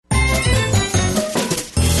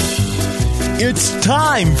It's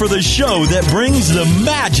time for the show that brings the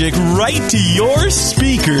magic right to your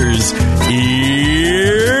speakers.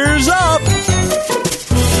 Ears up!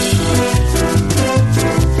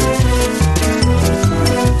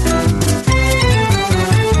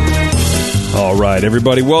 All right,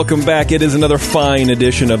 everybody, welcome back. It is another fine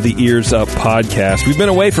edition of the Ears Up podcast. We've been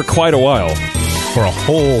away for quite a while. For a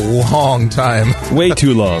whole long time. Way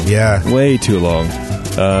too long. Yeah. Way too long.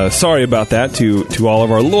 Sorry about that to all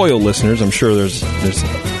of our loyal listeners. I'm sure there's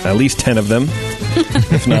at least 10 of them,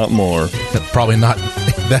 if not more. Probably not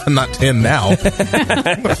 10 now.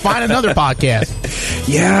 Find another podcast.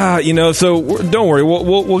 Yeah, so don't worry.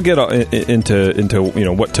 We'll get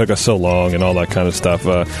into what took us so long and all that kind of stuff.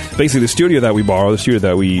 Basically, the studio that we borrow, the studio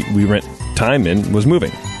that we rent time in, was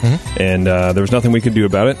moving, and there was nothing we could do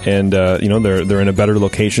about it. And they're in a better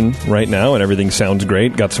location right now, and everything sounds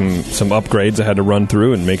great. Got some upgrades I had to run through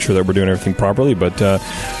and make sure that we're doing everything properly. But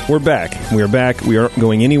we're back. We are back. We aren't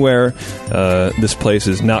going anywhere. This place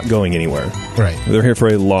is not going anywhere. Right. They're here for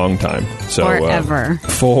a long time. So forever.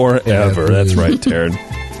 Forever. That's right, Taryn.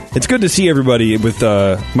 It's good to see everybody with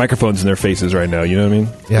microphones in their faces right now. You know what I mean?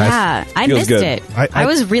 Yeah, I missed good. it. I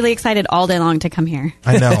was really excited all day long to come here.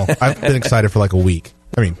 I know. I've been excited for like a week.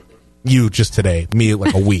 I mean, you just today. Me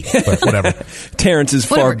like a week, but whatever. Terrence is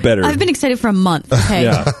far better. I've been excited for a month. Okay.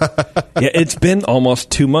 Yeah, it's been almost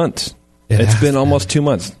 2 months. It's been almost 2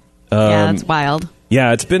 months. Yeah, it's wild.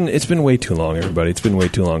 Yeah, it's been way too long, everybody. It's been way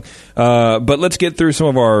too long. But let's get through some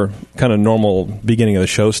of our kind of normal beginning of the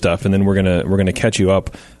show stuff, and then we're gonna catch you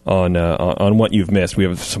up on what you've missed. We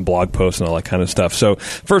have some blog posts and all that kind of stuff. So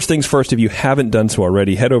first things first, if you haven't done so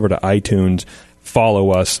already, head over to iTunes.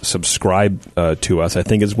 Follow us, subscribe to us. I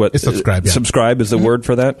think is what subscribe. Yeah. Subscribe is the word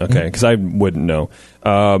for that. Okay, because I wouldn't know.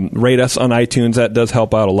 Rate us on iTunes. That does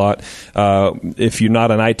help out a lot. If you're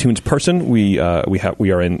not an iTunes person, we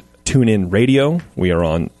are in TuneIn Radio. We are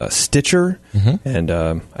on Stitcher, and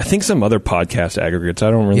I think some other podcast aggregates.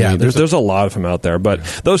 I don't really. Yeah, there's a lot of them out there, but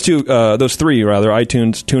those three,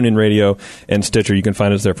 iTunes, TuneIn Radio, and Stitcher. You can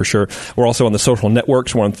find us there for sure. We're also on the social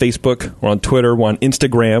networks. We're on Facebook. We're on Twitter. We're on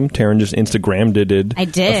Instagram. Taryn just Instagrammed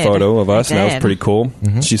a photo of us, and that was pretty cool.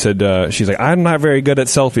 She said, she's like, I'm not very good at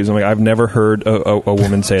selfies. I'm like, I've never heard a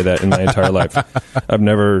woman say that in my entire life. I've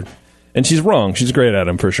never, and she's wrong. She's great at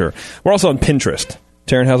them for sure. We're also on Pinterest.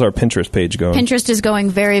 Taryn, how's our Pinterest page going? Pinterest is going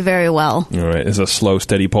very, very well. All right. Is it a slow,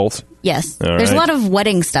 steady pulse? Yes. There's a lot of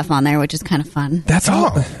wedding stuff on there, which is kind of fun. That's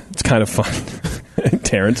all. It's kind of fun.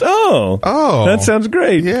 Terrence. Oh. That sounds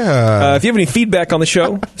great. Yeah. If you have any feedback on the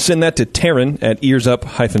show, send that to Taryn at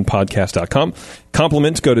earsup-podcast.com.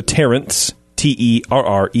 Compliments go to Terrence,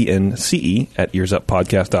 TERRENCE at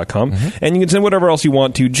earsuppodcast.com. And you can send whatever else you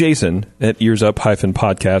want to Jason at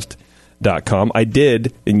earsup-podcast.com. I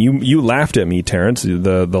did, and you laughed at me, Terrence,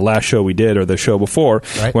 the last show we did, or the show before,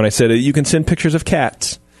 when I said you can send pictures of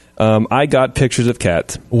cats. I got pictures of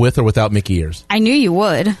cats. With or without Mickey ears? I knew you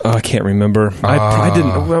would. Oh, I can't remember. I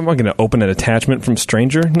didn't. Am I going to open an attachment from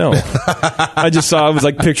Stranger? No. I just saw it was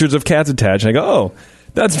like pictures of cats attached, and I go, oh,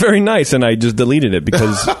 that's very nice, and I just deleted it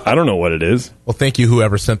because I don't know what it is. Well, thank you,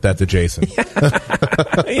 whoever sent that to Jason.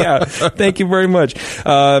 Yeah, thank you very much.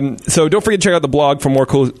 So don't forget to check out the blog for more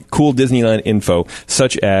cool Disneyland info,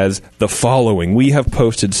 such as the following. We have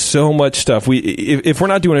posted so much stuff. If we're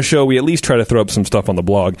not doing a show, we at least try to throw up some stuff on the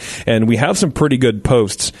blog, and we have some pretty good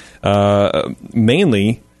posts,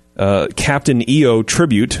 mainly Captain EO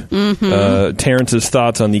tribute, Terrence's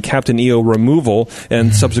thoughts on the Captain EO removal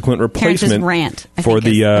and subsequent replacement rant, for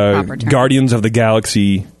the Guardians of the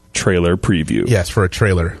Galaxy trailer preview. Yes, for a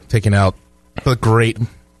trailer. Taking out the great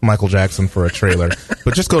Michael Jackson for a trailer.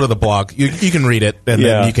 But just go to the blog. You can read it, and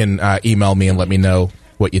then you can email me and let me know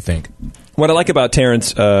what you think. What I like about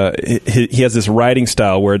Terrence, he has this writing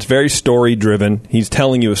style where it's very story-driven. He's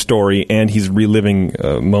telling you a story, and he's reliving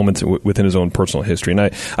moments within his own personal history. And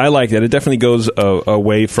I like that. It definitely goes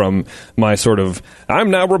away from my sort of, I'm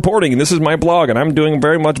now reporting, and this is my blog, and I'm doing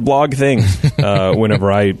very much blog things whenever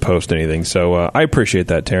I post anything. So I appreciate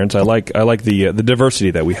that, Terrence. I like the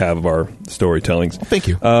diversity that we have of our storytellings. Well, thank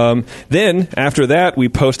you. Then, after that, we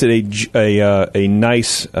posted a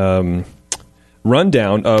nice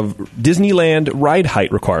rundown of Disneyland ride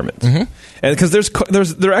height requirements, and because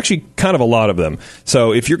there are actually kind of a lot of them.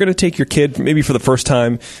 So if you're going to take your kid, maybe for the first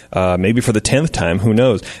time, maybe for the 10th time, who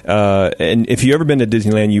knows? And if you've ever been to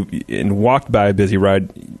Disneyland and walked by a busy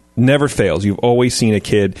ride, never fails. You've always seen a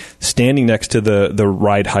kid standing next to the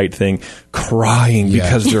ride height thing, crying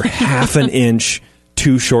because they're half an inch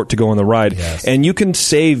too short to go on the ride. Yes. And you can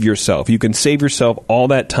save yourself. You can save yourself all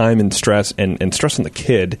that time and stress, and stress on the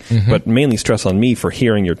kid, but mainly stress on me for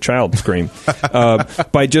hearing your child scream.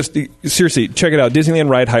 By just, seriously, check it out. Disneyland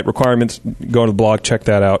ride height requirements. Go to the blog, check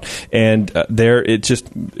that out. And there, it's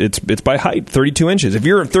by height, 32 inches. If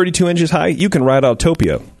you're 32 inches high, you can ride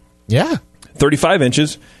Autopia. Yeah. 35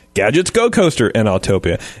 inches, Gadgets Go Coaster and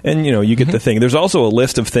Autopia. And, you get the thing. There's also a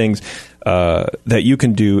list of things that you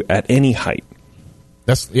can do at any height.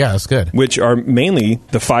 That's good. Which are mainly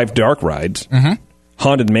the 5 dark rides,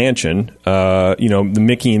 Haunted Mansion, the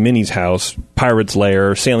Mickey and Minnie's House, Pirate's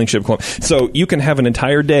Lair, Sailing Ship Club. So you can have an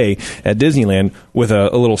entire day at Disneyland with a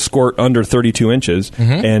little squirt under 32 inches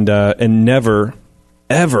and never,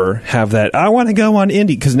 ever have that, I want to go on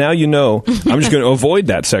Indy, because now I'm just going to avoid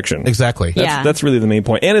that section. Exactly. That's really the main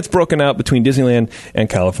point. And it's broken out between Disneyland and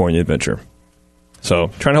California Adventure. So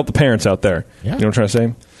trying to help the parents out there. Yeah. You know what I'm trying to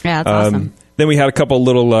say? Yeah, that's awesome. Then we had a couple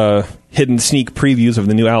little hidden sneak previews of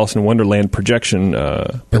the new Alice in Wonderland projection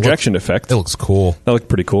effect. It looks cool. That looked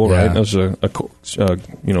pretty cool, right? That was a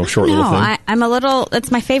short little thing. I'm a little.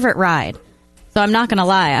 It's my favorite ride, so I'm not going to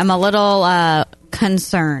lie. I'm a little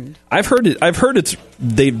concerned. I've heard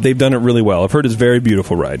they've done it really well. I've heard it's a very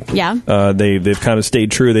beautiful ride. Yeah. They've kind of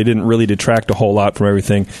stayed true. They didn't really detract a whole lot from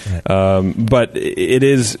everything. Right. But it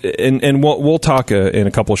is, and we'll talk in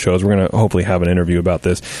a couple of shows. We're going to hopefully have an interview about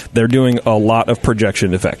this. They're doing a lot of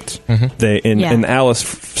projection effects. In Alice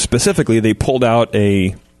specifically, they pulled out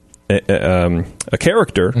a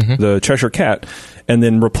character, the Cheshire Cat, and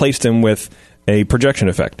then replaced him with a projection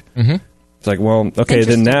effect. It's like, well, okay,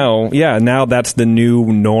 then now that's the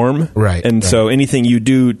new norm. Right. And so anything you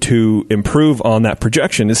do to improve on that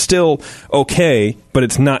projection is still okay, but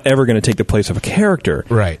it's not ever going to take the place of a character.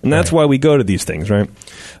 Right. And that's why we go to these things, right?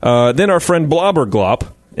 Then our friend Blobber Glop,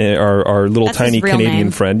 our little that's tiny Canadian name.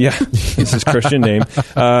 friend. Yeah, it's his Christian name.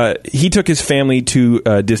 He took his family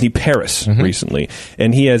to Disney Paris recently,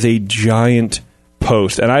 and he has a giant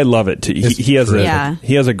post, and I love it. He has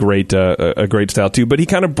a great style too. But he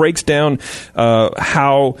kind of breaks down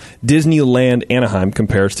how Disneyland Anaheim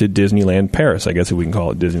compares to Disneyland Paris. I guess if we can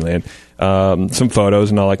call it Disneyland. Some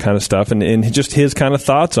photos and all that kind of stuff, and just his kind of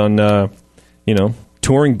thoughts on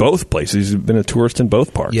touring both places. He's been a tourist in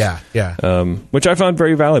both parks. Which I found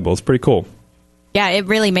very valuable. It's pretty cool. Yeah, it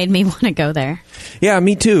really made me want to go there. Yeah,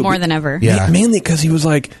 me too. More than ever. Yeah. Mainly because he was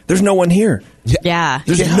like, "There's no one here. Yeah.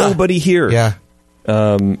 There's nobody here." Yeah.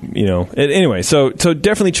 Anyway, so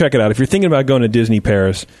definitely check it out. If you're thinking about going to Disney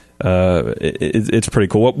Paris, it's pretty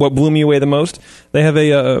cool. What blew me away the most? They have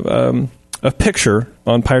a picture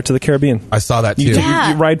on Pirates of the Caribbean. I saw that too.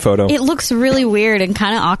 You ride photo. It looks really weird and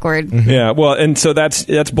kind of awkward. Yeah, well, and so that's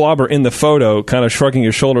Blobber in the photo, kind of shrugging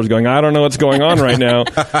his shoulders, going, "I don't know what's going on right now."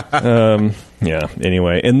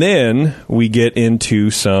 Anyway, and then we get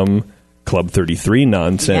into some Club 33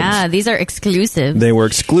 nonsense. Yeah, these are exclusive. They were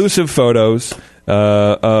exclusive photos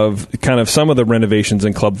of kind of some of the renovations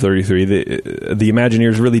in Club 33. The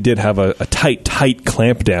Imagineers really did have a tight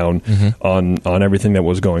clamp down on everything that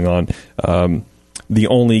was going on. The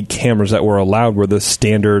only cameras that were allowed were the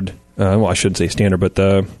standard, well, I shouldn't say standard, but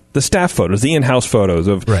the staff photos, the in-house photos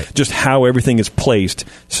of just how everything is placed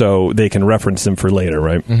so they can reference them for later,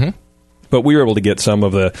 right? But we were able to get some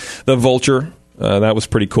of the Vulture. That was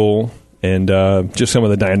pretty cool. And just some of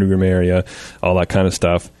the dining room area, all that kind of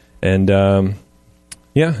stuff. And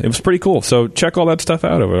yeah, it was pretty cool. So check all that stuff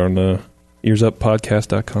out over on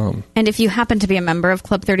earsuppodcast.com. And if you happen to be a member of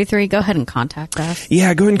Club 33, go ahead and contact us.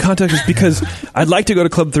 Yeah, go ahead and contact us, because I'd like to go to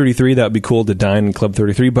Club 33. That would be cool to dine in Club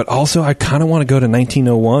 33. But also, I kind of want to go to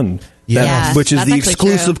 1901. Which is the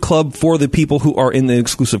exclusive club for the people who are in the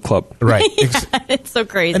exclusive club. Right. It's so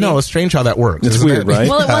crazy. I know, it's strange how that works. It's weird, right?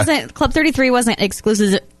 Well, it wasn't. Club 33 wasn't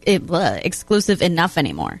exclusive enough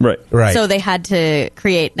anymore. Right. So they had to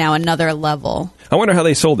create now another level. I wonder how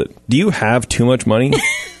they sold it. Do you have too much money?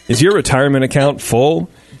 Is your retirement account full?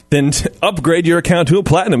 Then upgrade your account to a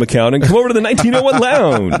platinum account and come over to the 1901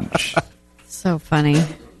 Lounge. So funny.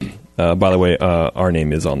 By the way, our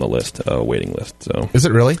name is on the list, waiting list. So is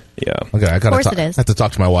it really? Yeah. Okay, I have to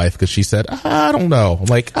talk to my wife, because she said, I don't know. I'm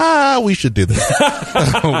like, we should do this.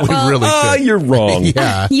 Really should. You're wrong.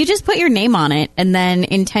 Yeah. You just put your name on it, and then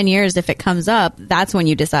in 10 years, if it comes up, that's when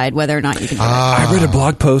you decide whether or not you can do it. I read a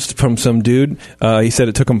blog post from some dude. He said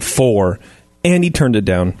it took him 4, and he turned it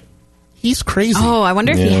down. He's crazy. Oh, I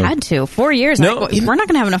wonder if he had to. 4 years. No. We're not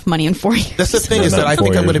going to have enough money in 4 years. That's the thing No, is that not I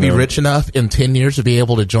think 4 I'm going to years, be no. rich enough in 10 years to be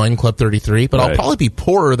able to join Club 33, but I'll Right. probably be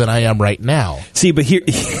poorer than I am right now. See, but here,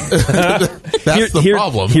 That's the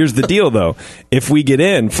problem. Here's the deal, though. If we get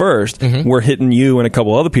in 1st, we're hitting you and a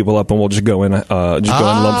couple other people up, and we'll just go in,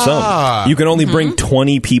 lump sum. You can only bring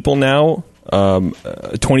 20 people now,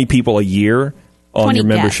 20 people a year on 20 your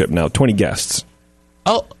membership guests. now, 20 guests.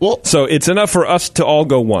 Oh, well, So it's enough for us to all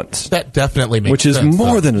go once, that definitely makes which is sense,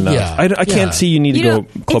 more though. than enough. Yeah. I can't see you need to go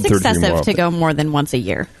Club it's 33 excessive more to often. go more than once a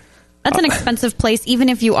year. That's an expensive place. Even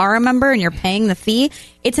if you are a member and you're paying the fee,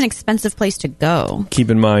 it's an expensive place to go. Keep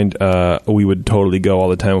in mind, we would totally go all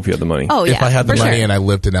the time if we had the money. Oh, yeah. If I had the for money sure. and I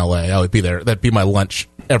lived in LA, I would be there. That'd be my lunch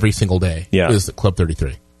every single day. Yeah. Is at Club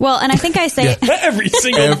 33. Well, and I think I say Every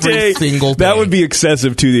single Every day. single That day. would be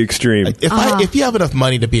excessive to the extreme. If you have enough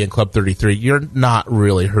money to be in Club 33, you're not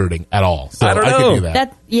really hurting at all. So I don't could know. do that.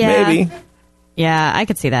 that. Yeah, Maybe. Yeah, I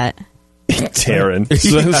could see that. Taryn.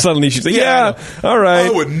 Yeah. Suddenly she's like, yeah, all right. I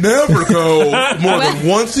would never go more than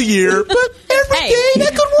once a year, but every Hey. day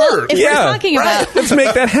that could work. If Yeah, we're talking about Let's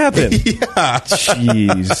make that happen.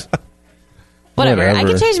 Jeez. whatever, I Whatever.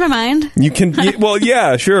 can change my mind. You can, well,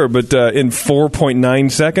 yeah, sure, but in 4.9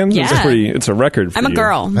 seconds, Yeah. it's a record for I'm a you.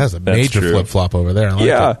 girl. That's a That's major true. flip flop over there. I like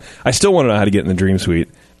Yeah. it. I still want to know how to get in the Dream Suite.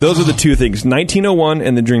 Those are the two things, 1901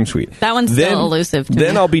 and the Dream Suite. That one's still elusive to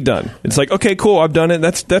Then me. I'll be done. It's like, okay, cool, I've done it.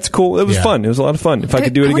 That's cool. It was Yeah. fun. It was a lot of fun. If I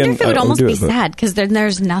could do it I wonder again, if it would I almost do be it, but- sad because then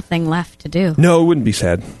there's nothing left to do. No, it wouldn't be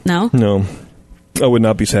sad. No? No. I would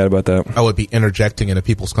not be sad about that. I would be interjecting into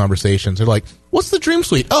people's conversations. They're like, "What's the Dream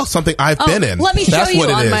Suite?" Oh, something I've been in. Let me show That's you what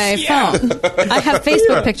it on is. my phone. I have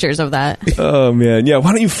Facebook pictures of that. Oh man, yeah.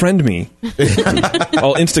 Why don't you friend me?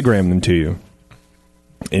 I'll Instagram them to you.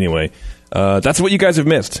 Anyway, that's what you guys have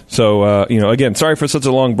missed. So again, sorry for such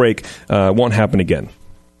a long break. Won't happen again.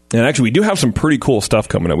 And actually, we do have some pretty cool stuff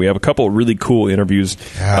coming up. We have a couple of really cool interviews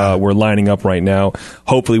we're lining up right now.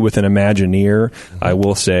 Hopefully, with an Imagineer. I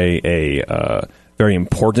will say a very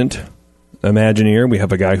important Imagineer. We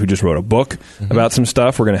have a guy who just wrote a book about some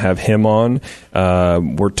stuff. We're going to have him on.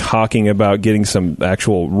 We're talking about getting some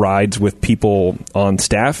actual rides with people on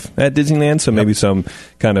staff at Disneyland. So maybe some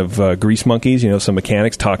kind of grease monkeys, some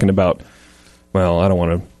mechanics talking about, well, I don't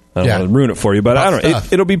want to ruin it for you, but I don't know.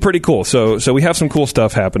 It'll be pretty cool. So we have some cool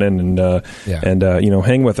stuff happening, and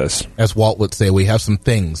hang with us. As Walt would say, we have some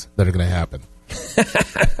things that are going to happen.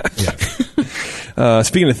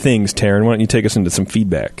 Speaking of things, Taryn, why don't you take us into some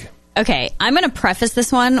feedback? Okay, I'm going to preface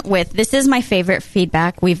this one with this is my favorite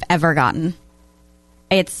feedback we've ever gotten.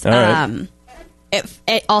 It's All right.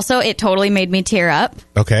 it also it totally made me tear up,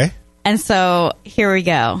 Okay. and so here we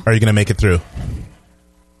go. Are you going to make it through?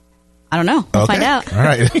 I don't know. We'll Okay. find out. All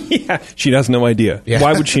right. Yeah, she has no idea. Yeah.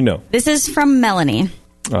 Why would she know? This is from Melanie.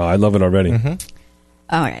 Oh, I love it already.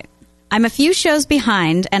 All right. I'm a few shows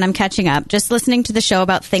behind, and I'm catching up, just listening to the show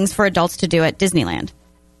about things for adults to do at Disneyland.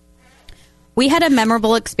 We had a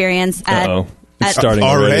memorable experience at... Uh-oh. It's at- starting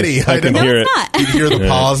already. I can No, hear it's it. not. You hear the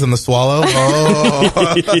pause and the swallow? Oh.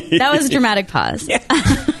 That was a dramatic pause.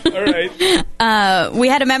 All right. We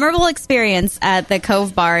had a memorable experience at the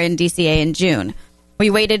Cove Bar in DCA in June. We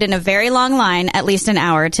waited in a very long line, at least an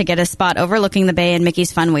hour, to get a spot overlooking the bay and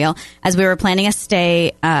Mickey's Fun Wheel, as we were planning to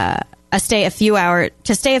stay a few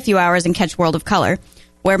hours and catch World of Color,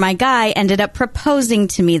 where my guy ended up proposing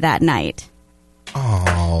to me that night.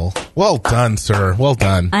 Oh. Well done, sir. Well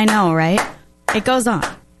done. I know, right? It goes on.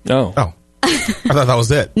 Oh. Oh. I thought that was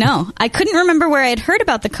it. No, I couldn't remember where I had heard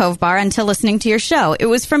about the Cove Bar until listening to your show. It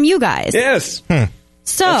was from you guys. Yes.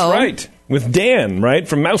 So, That's right. With Dan, right?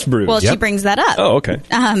 From Mouse Brew. well, she Yep. brings that up. Oh, okay.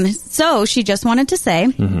 So she just wanted to say,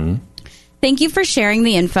 thank you for sharing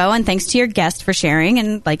the info, and thanks to your guest for sharing.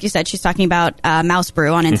 And like you said, she's talking about Mouse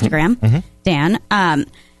Brew on Instagram, Dan.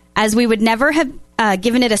 As we would never have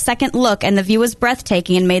given it a second look, and the view was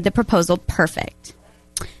breathtaking and made the proposal perfect.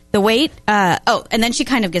 The wait, and then she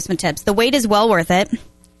kind of gives some tips. The wait is well worth it.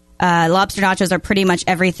 Lobster nachos are pretty much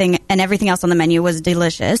everything, and everything else on the menu was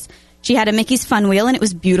delicious. She had a Mickey's Fun Wheel, and it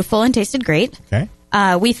was beautiful and tasted great. Okay.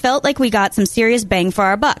 We felt like we got some serious bang for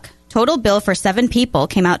our buck. Total bill for 7 people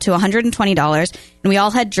came out to $120, and we all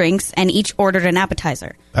had drinks and each ordered an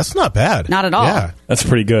appetizer. That's not bad. Not at all. Yeah. That's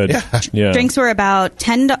pretty good. Yeah. Drinks were about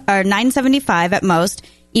 $9.75 at most,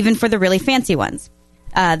 even for the really fancy ones.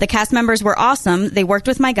 The cast members were awesome. They worked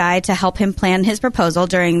with my guy to help him plan his proposal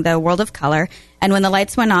during the World of Color, and when the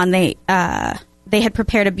lights went on, they had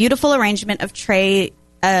prepared a beautiful arrangement of can't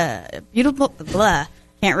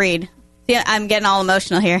read. See, I'm getting all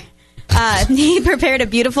emotional here. He prepared a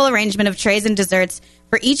beautiful arrangement of trays and desserts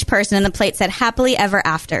for each person, and the plate said "Happily Ever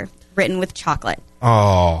After," written with chocolate.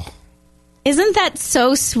 Oh. Isn't that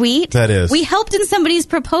so sweet? That is. We helped in somebody's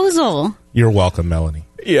proposal. You're welcome, Melanie.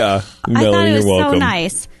 Yeah, I thought it was you're welcome. so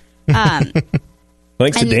nice.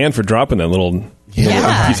 Thanks to Dan for dropping that little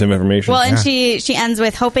piece of information. Well, and she ends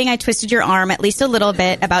with hoping I twisted your arm at least a little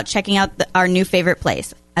bit about checking out our new favorite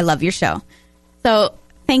place. I love your show. So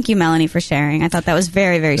thank you, Melanie, for sharing. I thought that was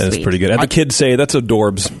very, very sweet. That's pretty good. And the kids say that's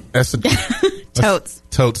adorbs. Totes.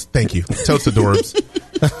 Totes. Thank you. Totes adorbs.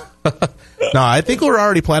 No, I think we're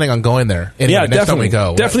already planning on going there. Anyway, next time we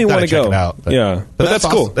go. Definitely want to go. It out, but that's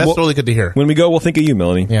cool. Awesome. That's really good to hear. When we go, we'll think of you,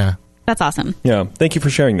 Melanie. Yeah. That's awesome. Yeah. Thank you for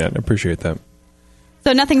sharing that. I appreciate that.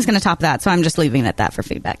 So nothing's going to top that, so I'm just leaving it at that for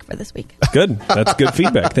feedback for this week. Good. That's good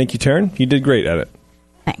feedback. Thank you, Taryn. You did great at it.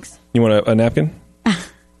 Thanks. You want a napkin?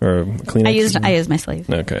 Or a Kleenex? I used my sleeve.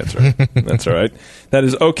 Okay, that's right. That's all right. That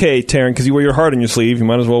is okay, Taryn, because you wear your heart on your sleeve. You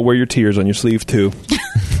might as well wear your tears on your sleeve, too.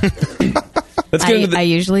 I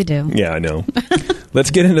usually do. Yeah, I know. Let's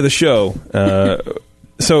get into the show.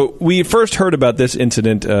 So we first heard about this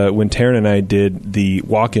incident when Taryn and I did the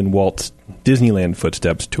Walk-in Walt's Disneyland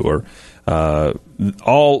Footsteps tour.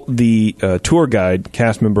 All the tour guide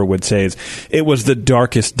cast member would say is it was the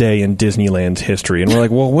darkest day in Disneyland's history, and we're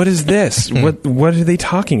like, well, what is this? What are they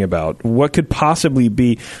talking about? What could possibly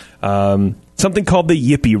be something called the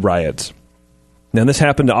Yippie Riots? Now, this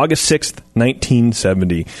happened August 6th,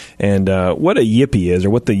 1970, and what a Yippie is, or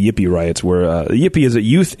what the Yippie Riots were. The Yippie is a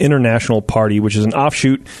Youth International Party, which is an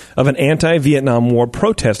offshoot of an anti-Vietnam War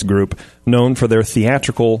protest group known for their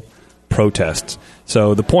theatrical protests.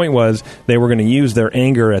 So the point was they were going to use their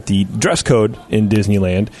anger at the dress code in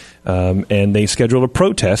Disneyland, and they scheduled a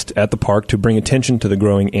protest at the park to bring attention to the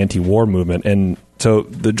growing anti-war movement. And so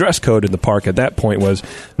the dress code in the park at that point was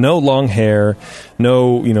no long hair,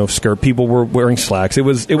 no skirt. People were wearing slacks. It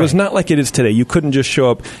was not like it is today. You couldn't just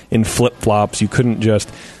show up in flip-flops. You couldn't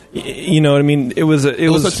just... You know what I mean? It was a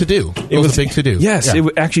to-do. It was a big to-do. Yes, yeah.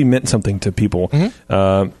 It actually meant something to people.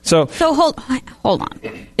 Mm-hmm. So hold on.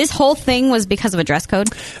 This whole thing was because of a dress code?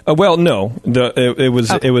 Well, no.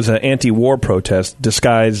 It was an anti-war protest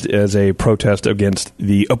disguised as a protest against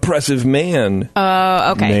the oppressive man.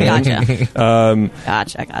 Oh, okay.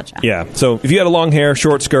 Gotcha. Gotcha. Yeah. So if you had a long hair,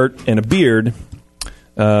 short skirt, and a beard...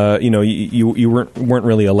 you weren't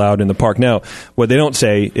really allowed in the park. Now, what they don't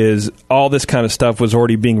say is all this kind of stuff was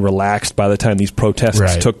already being relaxed by the time these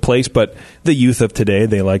protests took place. But the youth of today,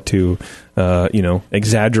 they like to,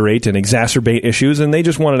 exaggerate and exacerbate issues, and they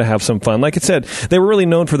just wanted to have some fun. Like I said, they were really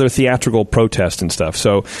known for their theatrical protest and stuff.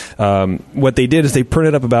 So what they did is they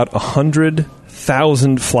printed up about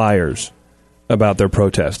 100,000 flyers about their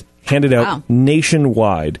protest, handed out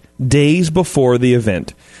nationwide, days before the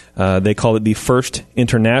event. They call it the First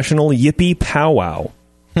International Yippie Powwow.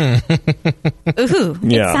 Ooh,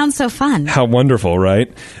 it sounds so fun. How wonderful,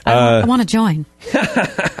 right? I want to join.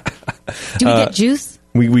 Do we get juice?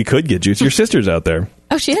 We could get juice. Your sister's out there.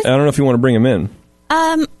 Oh, she is? I don't know if you want to bring them in.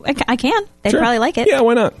 I can. They'd probably like it. Yeah,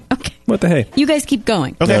 why not? Okay. What the hey? You guys keep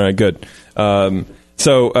going. Okay. All right, good.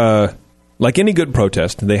 Like any good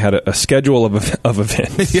protest, they had a schedule of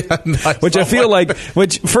events, which I feel like.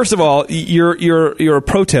 Which, first of all, you're a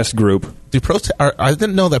protest group. I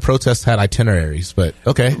didn't know that protests had itineraries, but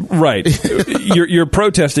okay, right. You're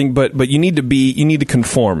protesting, but you need to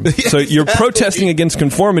conform. So you're protesting against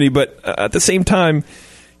conformity, but at the same time,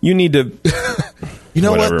 you need to. You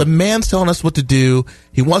know what? The man's telling us what to do.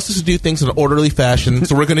 He wants us to do things in an orderly fashion,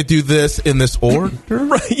 so we're going to do this in this order.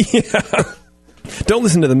 Right? Yeah. Don't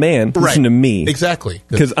listen to the man. Listen to me. Exactly.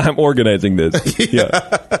 Because I'm organizing this.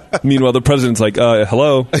 Yeah. Meanwhile, the president's like,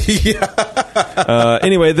 hello.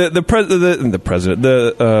 Anyway,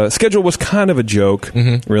 the schedule was kind of a joke,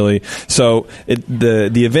 really. So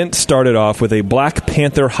the event started off with a Black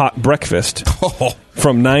Panther hot breakfast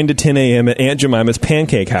from 9 to 10 a.m. at Aunt Jemima's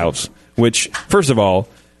Pancake House, which, first of all,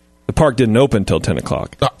 the park didn't open until 10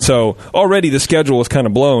 o'clock. So already the schedule was kind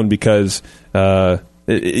of blown because...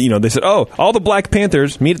 they said, all the Black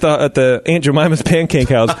Panthers meet at the Aunt Jemima's Pancake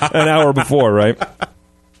House an hour before, right?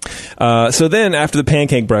 So then, after the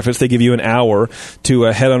pancake breakfast, they give you an hour to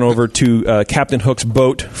head on over to Captain Hook's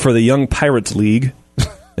boat for the Young Pirates League.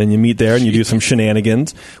 And you meet there and you do some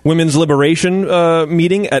shenanigans. Women's Liberation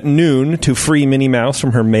meeting at noon to free Minnie Mouse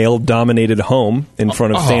from her male-dominated home in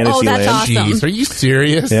front of Fantasyland. That's awesome. Jeez, are you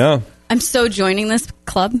serious? Yeah. I'm so joining this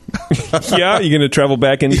club. Yeah, you're going to travel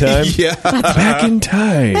back in time? Yeah. Back in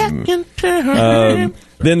time.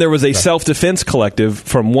 Then there was a self-defense collective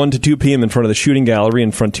from 1 to 2 p.m. in front of the shooting gallery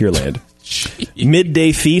in Frontierland.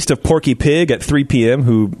 Midday feast of Porky Pig at 3 p.m.,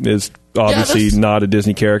 who is obviously not a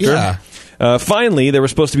Disney character. Yeah. Finally, there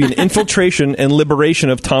was supposed to be an infiltration and liberation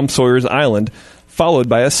of Tom Sawyer's Island, followed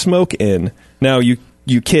by a smoke-in. Now, you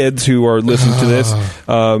you kids who are listening to this,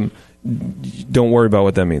 don't worry about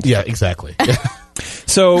what that means. Yeah, exactly.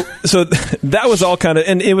 So that was all kind of,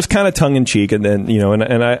 and it was kind of tongue in cheek, and then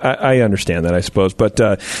and I understand that, I suppose, but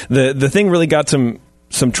the thing really got some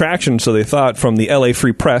traction, so they thought, from the LA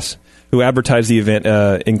Free Press, who advertised the event,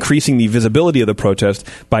 increasing the visibility of the protest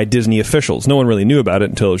by Disney officials. No one really knew about it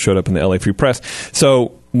until it showed up in the LA Free Press.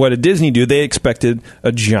 So what did Disney do? They expected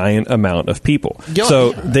a giant amount of people.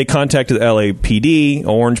 So they contacted LAPD,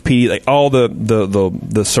 Orange PD, like all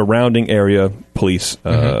the surrounding area police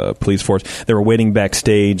police force. They were waiting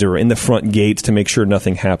backstage or in the front gates to make sure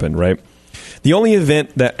nothing happened, right? The only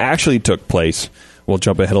event that actually took place, we'll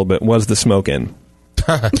jump ahead a little bit, was the smoke-in.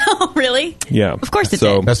 Oh, really? Yeah. Of course it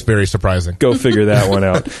did. That's very surprising. Go figure that one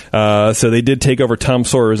out. So they did take over Tom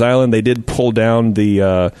Sawyer's Island. They did pull down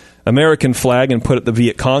the American flag and put it the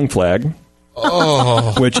Viet Cong flag,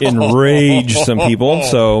 which enraged some people.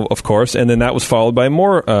 So, of course, and then that was followed by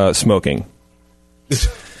more smoking.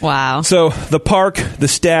 Wow. So the park, the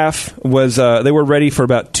staff was they were ready for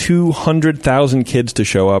about 200,000 kids to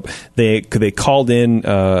show up. They called in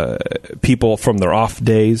people from their off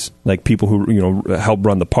days, like people who help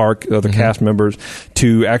run the park, other cast members,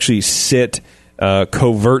 to actually sit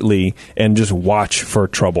covertly and just watch for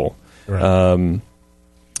trouble. Right.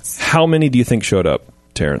 How many do you think showed up,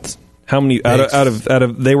 Terrence? How many out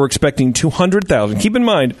of they were expecting 200,000? Keep in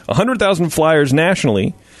mind, 100,000 flyers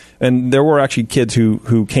nationally. And there were actually kids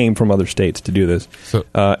who came from other states to do this. So,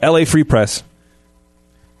 LA Free Press.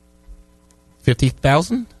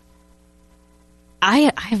 50,000?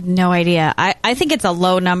 I have no idea. I think it's a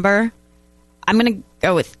low number. I'm going to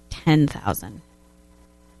go with 10,000.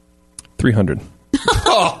 300.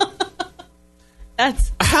 Oh.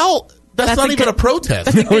 That's not even a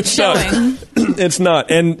protest. That's a good showing. It's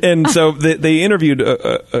not. And so they interviewed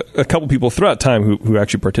a couple people throughout time who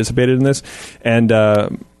actually participated in this. And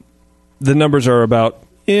the numbers are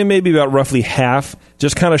maybe about roughly half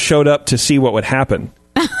just kind of showed up to see what would happen.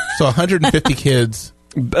 So 150 kids.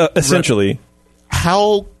 Essentially.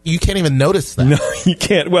 How? You can't even notice that. No, you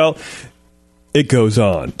can't. Well, it goes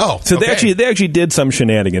on. Oh, so okay. they actually did some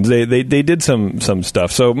shenanigans. They did some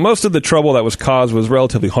stuff. So most of the trouble that was caused was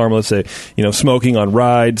relatively harmless. They, smoking on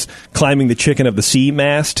rides, climbing the Chicken of the Sea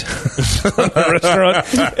mast on a restaurant,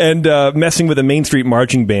 and messing with a Main Street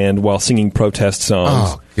marching band while singing protest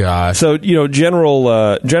songs. Oh gosh. So general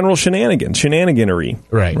shenaniganery.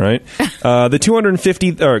 Right.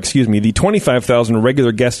 The 25,000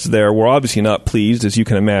 regular guests there were obviously not pleased, as you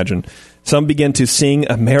can imagine. Some began to sing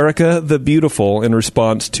America the Beautiful in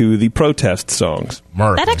response to the protest songs.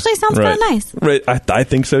 That actually sounds kind of nice. Right. I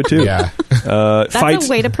think so, too. Yeah. That's a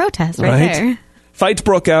way to protest right there. Fights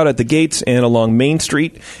broke out at the gates and along Main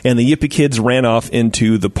Street, and the Yippie Kids ran off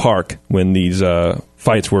into the park when these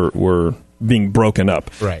fights were being broken up.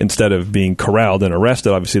 Right. Instead of being corralled and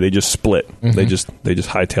arrested, obviously they just split. Mm-hmm. They just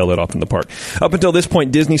hightailed it off in the park. Up until this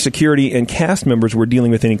point, Disney security and cast members were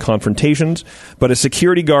dealing with any confrontations, but a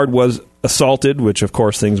security guard was assaulted, which of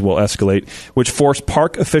course things will escalate, which forced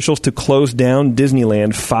park officials to close down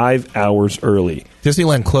Disneyland 5 hours early.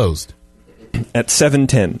 Disneyland closed at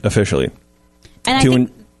 7:10 officially. And I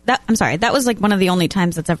think I'm sorry, that was like one of the only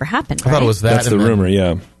times that's ever happened. I thought it was that. That's the rumor,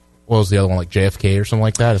 yeah. What was the other one, like JFK or something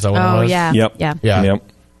like that? Is that what it was? Yeah. Yep. Yeah.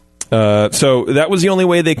 So that was the only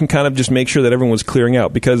way they can kind of just make sure that everyone was clearing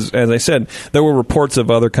out, because, as I said, there were reports of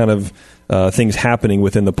other kind of things happening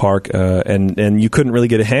within the park, and you couldn't really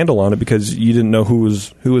get a handle on it because you didn't know who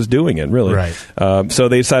was doing it, really. Right. So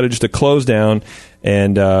they decided just to close down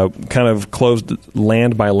and kind of closed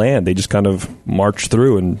land by land. They just kind of marched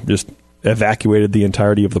through and just evacuated the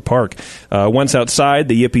entirety of the park. Once outside,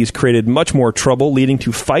 the Yippies created much more trouble, leading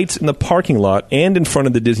to fights in the parking lot and in front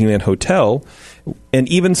of the Disneyland Hotel, and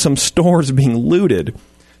even some stores being looted.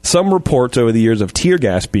 Some reports over the years of tear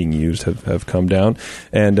gas being used have come down,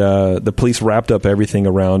 and the police wrapped up everything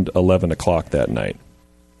around 11 o'clock that night.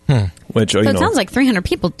 Which, it sounds like 300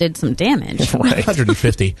 people did some damage. Right.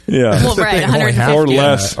 150. Yeah. Well, right, 150. Or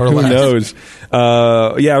less. Or Who less.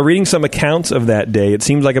 knows? Reading some accounts of that day, it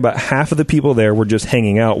seems like about half of the people there were just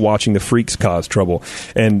hanging out watching the freaks cause trouble.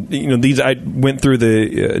 And, I went through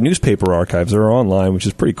the newspaper archives. They're online, which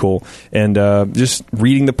is pretty cool. And just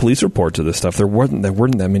reading the police reports of this stuff, there weren't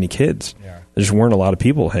that many kids. Yeah. There just weren't a lot of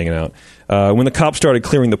people hanging out. When the cops started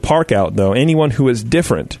clearing the park out, though, anyone who was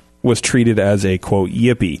different was treated as a, quote,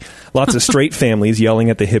 yippie. Lots of straight families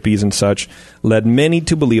yelling at the hippies and such led many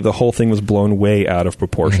to believe the whole thing was blown way out of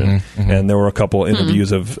proportion. Mm-hmm, mm-hmm. And there were a couple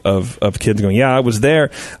interviews of kids going, yeah, I was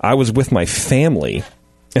there. I was with my family.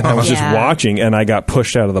 And I was just watching, and I got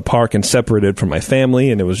pushed out of the park and separated from my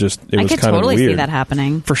family, and it was kind of weird. I could totally see that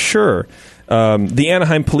happening. For sure. The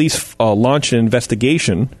Anaheim police launched an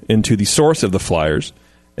investigation into the source of the flyers,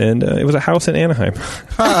 and it was a house in Anaheim.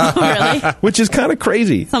 Really? Which is kind of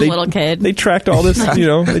crazy. Some little kid. They tracked all this,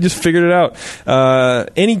 they just figured it out.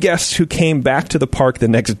 Any guests who came back to the park the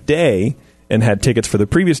next day and had tickets for the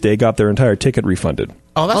previous day got their entire ticket refunded.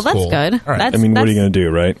 Oh, that's that's cool. good. All right. What are you going to do,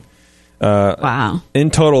 right? Wow.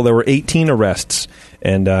 In total, there were 18 arrests.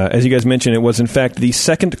 And as you guys mentioned, it was, in fact, the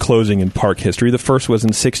second closing in park history. The first was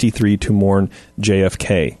in '63 to mourn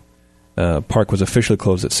JFK. Park was officially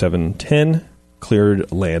closed at 7:10,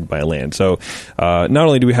 cleared land by land. So not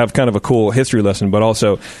only do we have kind of a cool history lesson, but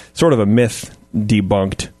also sort of a myth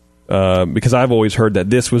debunked. Because I've always heard that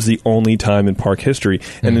this was the only time in park history.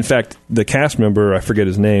 And in fact, the cast member, I forget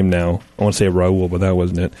his name now. I want to say Raul, but that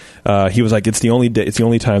wasn't it. He was like, it's the only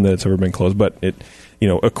time that it's ever been closed. But it,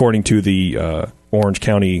 according to the Orange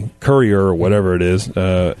County Courier or whatever it is,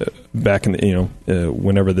 back in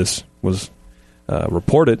whenever this was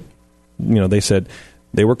reported, they said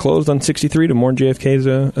they were closed on '63 to mourn JFK's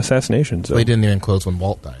assassination. So They didn't even close when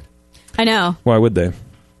Walt died. I know. why would they?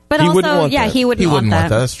 But He also, wouldn't want that. he wouldn't He wouldn't want that.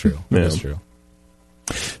 that. That's true. Yeah. That's true.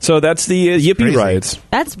 So that's the Yippee crazy. riots.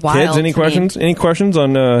 That's wild. Kids, any to me. questions? Any questions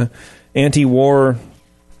on anti-war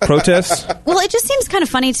protests? Well, it just seems kind of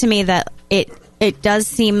funny to me that it does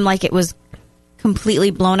seem like it was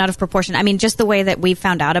completely blown out of proportion. I mean, just the way that we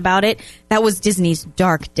found out about it, that was Disney's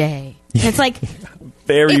dark day. It's like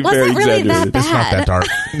Very, it wasn't very really that exaggerated. bad. It's not that dark.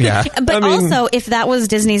 Yeah. But also, if that was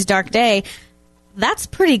Disney's dark day, that's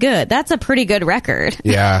pretty good. That's a pretty good record.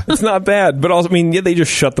 Yeah. It's not bad, but also, they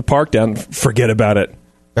just shut the park down. Forget about it.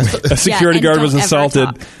 A security and guard don't was ever assaulted.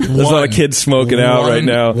 talk. There's a lot of kids smoking out right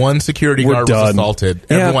now. One security We're guard done. was assaulted.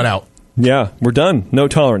 Yeah. Everyone out. Yeah, we're done. No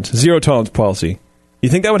tolerance. Zero tolerance policy. You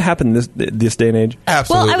think that would happen this day and age?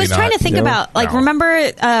 Absolutely Well, I was not. trying to think No? about, No.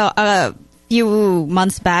 remember a few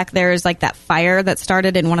months back, there's that fire that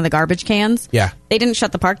started in one of the garbage cans? Yeah. They didn't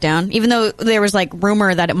shut the park down, even though there was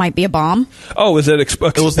rumor that it might be a bomb. Oh, was it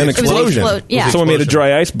was an an explosion? yeah. Someone made a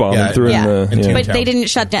dry ice bomb Yeah. and threw Yeah. in the... In But Toontown. they didn't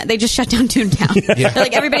shut down. They just shut down Toontown. Yeah. They're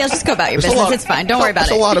like, everybody else just go about your There's a business. lot- It's fine. Don't worry about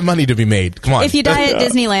There's it. a lot of money to be made. Come on. If you die at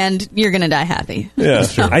Disneyland, you're going to die happy. Yeah,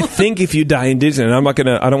 I think if you die in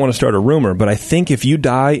Disneyland, I don't want to start a rumor, but I think if you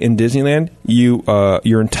die in Disneyland,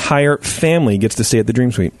 your entire family gets to stay at the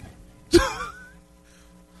Dream Suite.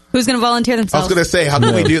 Who's going to volunteer I was themselves? going to say, how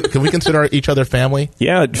can we do? Can we consider each other family?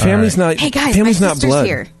 Yeah, family's right. not. Hey guys, family's my not sister's blood.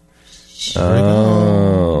 here.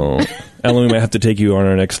 Oh, Ellen, we might have to take you on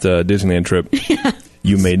our next Disneyland trip.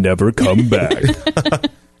 You may never come back.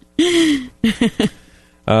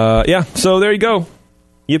 Yeah, so there you go.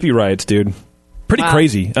 Yippee riots, dude. Pretty Wow.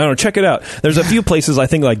 crazy. I don't know. Check it out. There's a few places, I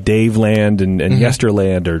think, like Dave Land and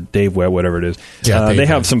Yesterland or Dave Webb, whatever it is. Yeah, Dave they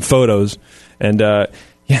have Land. some photos. And,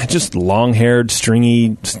 just long-haired,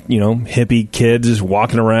 stringy, hippie kids just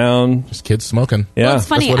walking around. Just kids smoking. Yeah. Well, it's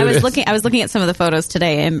funny. That's what it is. I was looking at some of the photos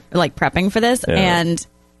today and prepping for this, Yeah. and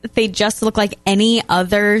they just look like any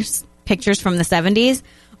other pictures from the 70s,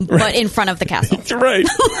 but in front of the castle. That's right.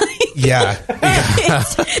 Yeah.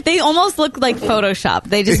 They almost look like Photoshop.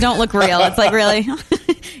 They just don't look real. It's like, really?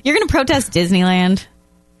 You're going to protest Disneyland?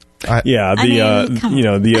 Yeah, come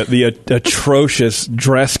the atrocious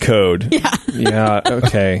dress code. Yeah.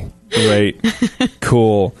 Okay. Great.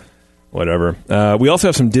 Cool. Whatever. We also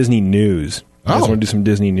have some Disney news. You guys Oh. want to do some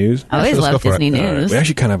Disney news? I always let's go love for it. Disney All right. news. We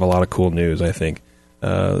actually kind of have a lot of cool news, I think.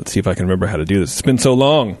 Let's see if I can remember how to do this. It's been so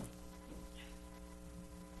long.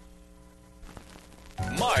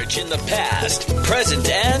 March in the past, present,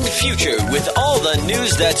 and future with all the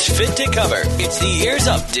news that's fit to cover. It's the Ears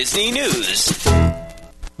Up Disney News.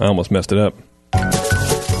 I almost messed it up. All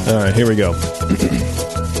right, here we go.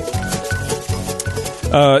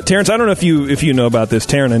 Terrence, I don't know if you know about this.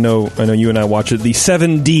 Taryn, I know you and I watch it. The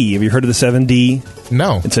 7D. Have you heard of the 7D?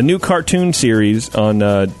 No. It's a new cartoon series on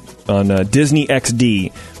Disney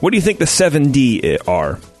XD. What do you think the 7D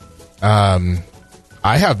are?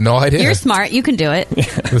 I have no idea. You're smart. You can do it.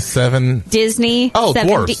 The 7. Disney. Oh,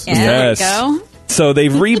 70 dwarves. Yeah, Yes. There we go. So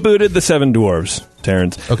they've rebooted the Seven Dwarves,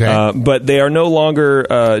 Terrence. Okay. But they are no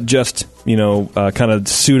longer just kind of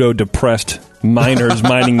pseudo depressed miners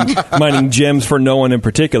mining gems for no one in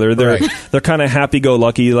particular. They're Right. they're kind of happy go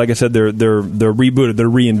lucky. Like I said, they're rebooted. They're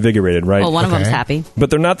reinvigorated, right? Well, one of them's Okay. happy. But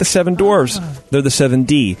they're not the Seven Dwarves. They're the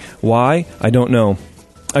 7D. Why? I don't know.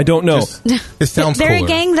 It sounds They're cooler. a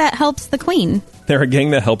gang that helps the queen. They're a gang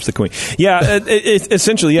that helps the queen. Yeah,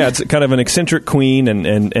 essentially, yeah, it's kind of an eccentric queen,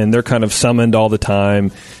 and they're kind of summoned all the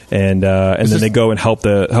time, and then they go and help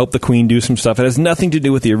the queen do some stuff. It has nothing to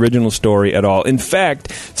do with the original story at all. In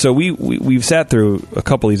fact, so we've sat through a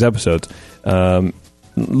couple of these episodes.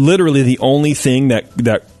 literally the only thing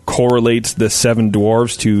that correlates the 7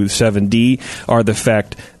 dwarves to 7D are the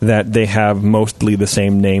fact that they have mostly the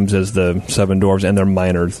same names as the 7 dwarves, and they're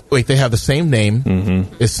minors. Wait, they have the same name.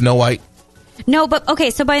 Mm-hmm. Is Snow White? No, but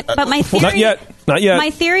okay. So, but my theory, not yet. My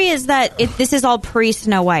theory is that this is all pre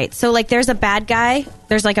Snow White. So, like, there's a bad guy,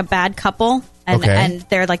 there's like a bad couple, and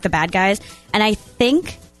they're like the bad guys, and I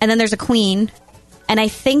think, and then there's a queen. And I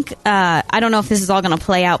think, I don't know if this is all going to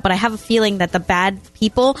play out, but I have a feeling that the bad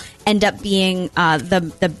people end up being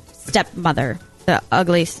the stepmother, the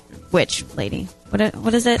ugly witch lady.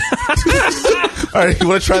 What is it? All right, you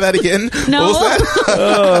want to try that again? No. What was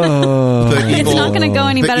that? It's not going to go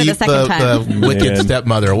any better the second time. The wicked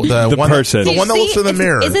stepmother. The one person. The one that looks in the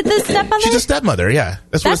mirror. Is it the stepmother? She's a stepmother, yeah.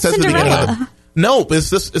 That's what it says Cinderella. in the beginning. No,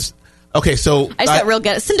 it's okay, so I just got real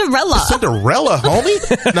good. Cinderella, homie.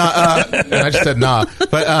 I just said nah.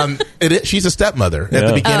 But she's a stepmother. At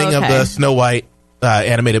the beginning of the Snow White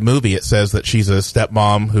animated movie, it says that she's a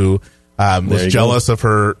stepmom who was jealous of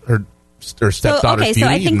her stepdaughter's beauty. So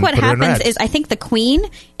I think what happens is I think the queen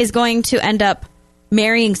is going to end up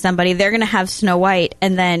marrying somebody. They're going to have Snow White,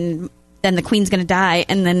 and then the queen's going to die,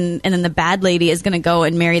 and then the bad lady is going to go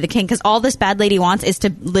and marry the king, because all this bad lady wants is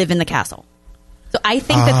to live in the castle. So I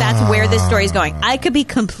think that's where this story is going. I could be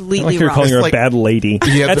completely you're wrong. calling her a bad lady.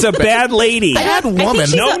 Yeah, that's a bad lady. Bad woman.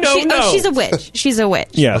 No. She's a witch. She's a witch.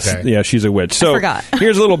 Yes. Okay. Yeah, she's a witch. So I forgot.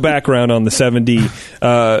 Here's a little background on the 7D.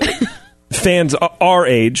 Fans our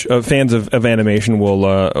age, fans of animation,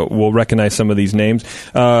 will recognize some of these names.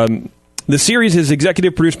 The series is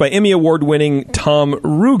executive produced by Emmy Award-winning Tom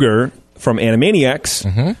Ruegger from Animaniacs.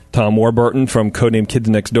 Mm-hmm. Tom Warburton from Codename Kids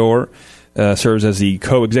Next Door serves as the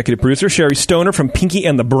co-executive producer. Sherry Stoner from Pinky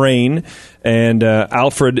and the Brain, and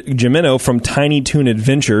Alfred Gimeno from Tiny Toon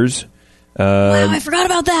Adventures. Wow, I forgot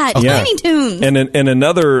about that. Yeah. Tiny Toons. And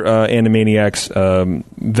another Animaniacs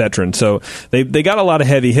veteran. So they got a lot of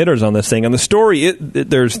heavy hitters on this thing. On the story,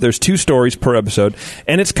 there's 2 stories per episode,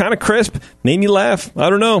 and it's kind of crisp. Made me laugh. I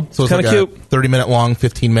don't know. So it's kind of like cute. 30-minute long,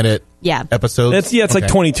 15-minute episodes? It's like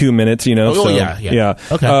 22 minutes, you know. Yeah.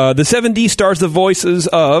 Okay. The 7D stars the voices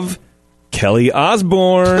of Kelly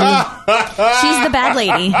Osbourne, She's the bad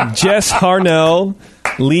lady. Jess Harnell,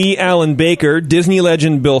 Lee Allen Baker, Disney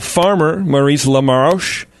legend Bill Farmer, Maurice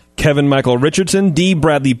LaMarche, Kevin Michael Richardson, D.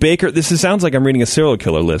 Bradley Baker. Sounds like I'm reading a serial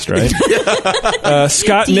killer list, right?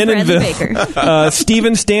 Scott Menonville,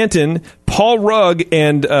 Stephen Stanton, Paul Rugg,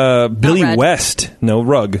 and Billy West. No,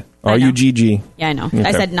 Rugg. R-U-G-G. Yeah, I know. Okay.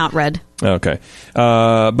 I said not red. Okay.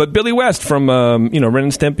 But Billy West from Ren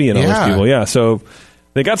and Stimpy and all those people. Yeah, so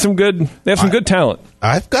they got some good. They have some good talent.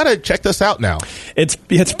 I've got to check this out now. It's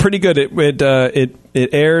pretty good.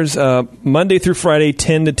 It airs Monday through Friday,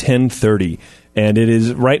 10 to 10:30, and it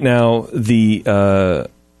is right now the.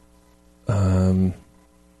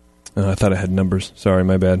 I thought I had numbers. Sorry,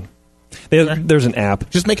 my bad. There's an app.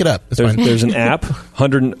 Just make it up. It's fine. There's an app.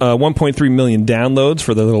 1.3 million downloads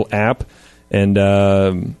for the little app, and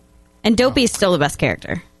Dopey is still the best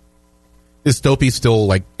character. Is Dopey still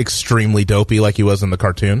like extremely dopey like he was in the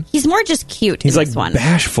cartoon? He's more just cute. He's in like this one.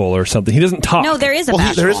 bashful or something. He doesn't talk. No, there is a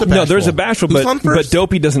bashful. There is a bashful. No, there's a bashful, Who's on but first?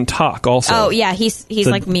 Dopey doesn't talk. Also, Oh yeah, he's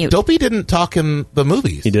like mute. Dopey didn't talk in the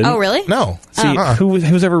movies. He didn't. Oh really? No. See,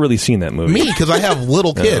 who's ever really seen that movie? Me, because I have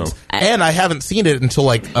little kids, and I haven't seen it until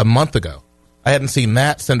like a month ago. I hadn't seen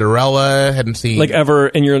that Cinderella. Hadn't seen like ever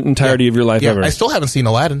in your entirety of your life ever. I still haven't seen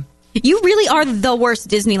Aladdin. You really are the worst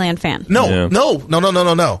Disneyland fan.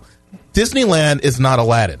 No. Disneyland is not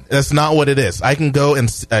Aladdin. That's not what it is. I can go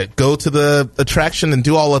and go to the attraction and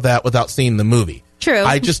do all of that without seeing the movie. True.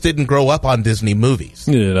 I just didn't grow up on Disney movies.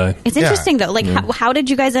 Neither did I. It's interesting though. Like, how did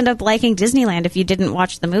you guys end up liking Disneyland if you didn't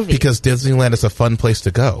watch the movie? Because Disneyland is a fun place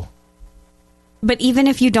to go. But even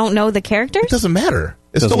if you don't know the characters, It doesn't matter.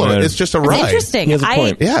 It's Doesn't still matter. It's just a it's ride. interesting. He has a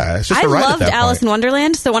point. Yeah, it's just I a ride. loved at that Alice point. in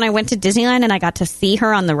Wonderland, so when I went to Disneyland and I got to see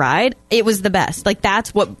her on the ride, it was the best. Like,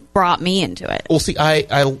 that's what brought me into it. Well, see,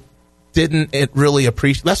 I didn't really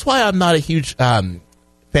appreciate. That's why I'm not a huge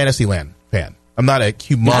Fantasyland fan. I'm not a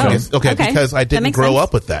humongous Okay. because I That didn't makes grow sense.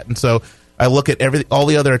 up with that, and so I look at all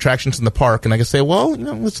the other attractions in the park, and I can say, well,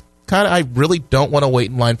 it's kind of. I really don't want to wait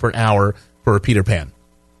in line for an hour for a Peter Pan.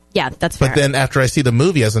 Yeah, that's fair. But then after I see the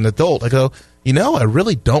movie as an adult, I go, I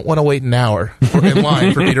really don't want to wait an hour in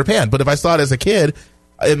line for Peter Pan. But if I saw it as a kid,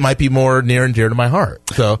 it might be more near and dear to my heart.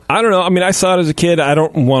 So I don't know. I mean, I saw it as a kid. I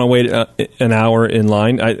don't want to wait an hour in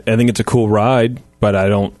line. I think it's a cool ride, but I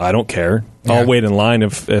don't care. Yeah. I'll wait in line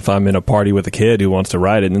if I'm in a party with a kid who wants to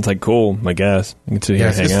ride it, and it's like cool. I guess I can sit here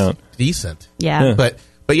and hang out. Decent. yeah. But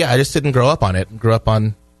yeah, I just didn't grow up on it. Grew up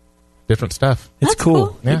on different stuff. It's That's cool.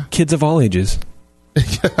 cool. Yeah. Kids of all ages.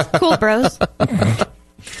 Cool, bros.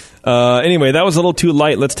 Anyway, that was a little too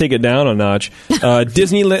light. Let's take it down a notch.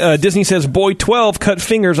 Disney says boy 12 cut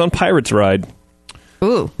fingers on Pirates ride.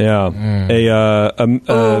 Ooh. Yeah.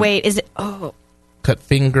 Wait. Is it? Oh. Cut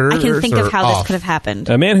fingers. I can think of how off? this could have happened.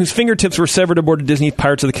 A man whose fingertips were severed aboard Disney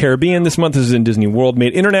Pirates of the Caribbean this month is in Disney World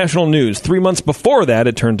made international news. 3 months before that,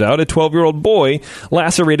 it turns out, a 12-year-old boy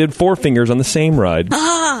lacerated 4 fingers on the same ride.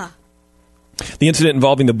 Ah! The incident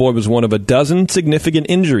involving the boy was one of a dozen significant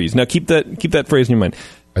injuries. Now, keep that phrase in your mind.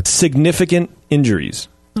 Significant injuries.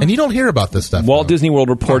 And you don't hear about this stuff. Walt Disney World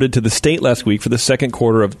reported to the state last week for the second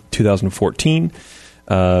quarter of 2014.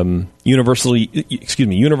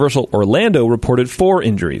 Universal Orlando reported 4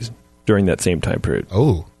 injuries during that same time period.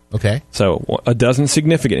 Oh, okay. So a dozen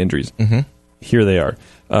significant injuries. Mm-hmm. Here they are.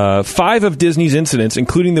 5 of Disney's incidents,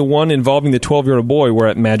 including the one involving the 12-year-old boy, were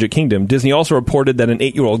at Magic Kingdom. Disney also reported that an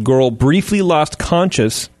 8-year-old girl briefly lost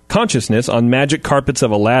consciousness on magic carpets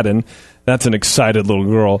of Aladdin. That's an excited little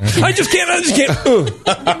girl. I just can't.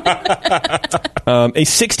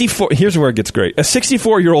 Here's where it gets great. A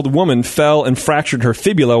 64-year-old woman fell and fractured her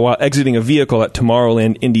fibula while exiting a vehicle at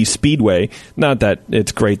Tomorrowland Indy Speedway. Not that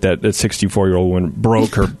it's great that a 64-year-old woman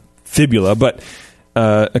broke her fibula, but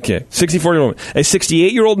 64-year-old woman. A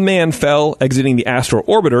 68-year-old man fell exiting the Astro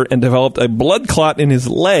Orbiter and developed a blood clot in his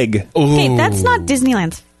leg. Okay, that's not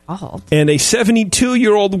Disneyland's fault. And a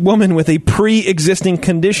 72-year-old woman with a pre-existing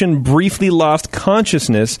condition briefly lost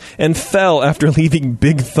consciousness and fell after leaving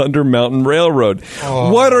Big Thunder Mountain Railroad.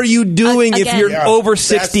 Oh. What are you doing if you're over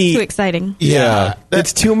 60? Too exciting. Yeah.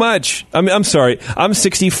 It's too much. I mean, I'm sorry. I'm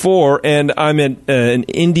 64 and I'm at an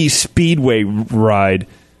Indy Speedway ride.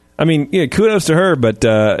 I mean, yeah, kudos to her, but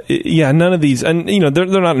none of these, and they're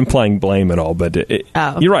not implying blame at all. But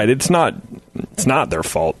you're right; it's not their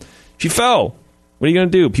fault. She fell. What are you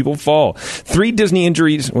going to do? People fall. 3 Disney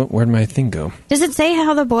injuries. Where'd my thing go? Does it say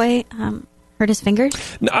how the boy hurt his fingers?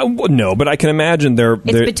 No, but I can imagine they're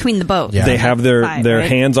between the boat. Yeah. They have their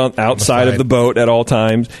hands on outside of the boat at all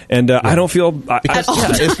times, and I don't feel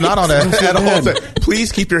it's not on at all.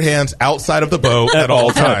 Please keep your hands outside of the boat at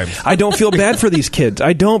all times. I don't feel bad for these kids.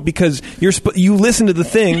 I don't, because you listen to the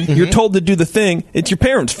thing, mm-hmm. You're told to do the thing. It's your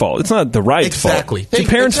parents' fault. It's not the ride's fault. It's your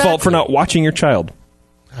parents' fault for not watching your child.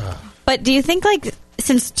 But do you think,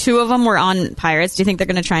 since 2 of them were on Pirates, do you think they're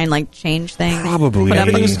going to try and change things? Probably.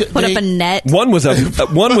 Put up a net. One was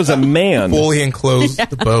a man, fully enclosed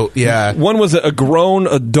the boat. Yeah. One was a grown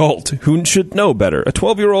adult who should know better. A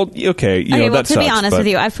 12-year-old. Okay. That to sucks, be honest with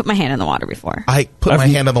you, I've put my hand in the water before. I put my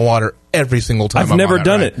hand in the water every single time. I've never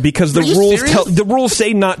done it because the rules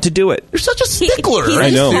say not to do it. You're such a stickler. He's I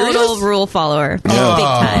know. A total rule follower. Big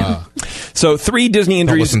time. So 3 Disney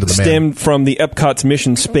injuries stemmed from the Epcot's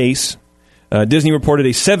Mission Space. Disney reported a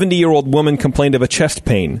 70-year-old woman complained of a chest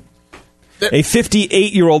pain. A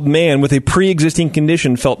 58-year-old man with a pre-existing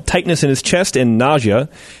condition felt tightness in his chest and nausea.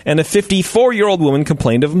 And a 54-year-old woman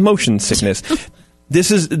complained of motion sickness.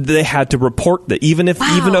 They had to report that, even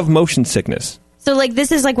of motion sickness. So,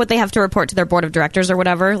 this is what they have to report to their board of directors or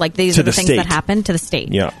whatever? These are the things that happen to the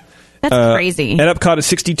state? Yeah. That's crazy. At Epcot, a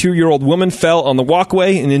 62-year-old woman fell on the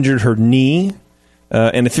walkway and injured her knee.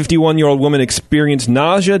 And a 51-year-old woman experienced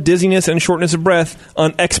nausea, dizziness, and shortness of breath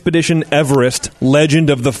on Expedition Everest, Legend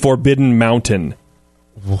of the Forbidden Mountain.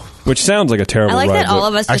 Which sounds like a terrible ride. I like that all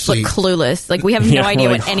of us just look clueless. We have no idea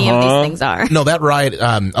what any of these things are. No, that ride,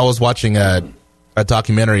 I was watching a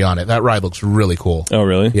documentary on it. That ride looks really cool. Oh,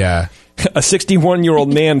 really? Yeah. A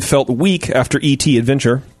 61-year-old man felt weak after E.T.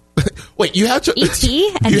 Adventure. Wait, you have to...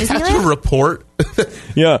 E.T. and you Disneyland? have to report...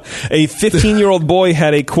 Yeah. A 15-year-old boy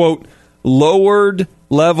had a, quote, lowered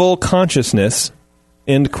level consciousness,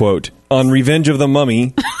 end quote, on Revenge of the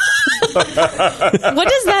Mummy. What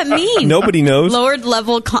does that mean? Nobody knows. Lowered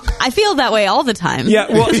level. I feel that way all the time. Yeah,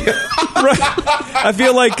 well, right. I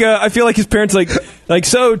feel like his parents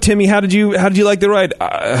so Timmy, how did you like the ride?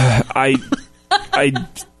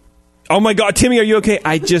 Oh my God, Timmy, are you okay?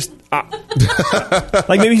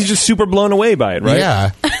 Maybe he's just super blown away by it, right?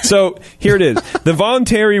 Yeah. So here it is. The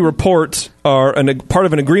voluntary reports are part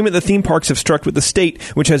of an agreement the theme parks have struck with the state,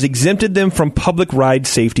 which has exempted them from public ride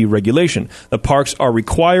safety regulation. The parks are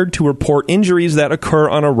required to report injuries that occur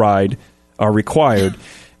on a ride,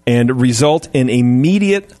 and result in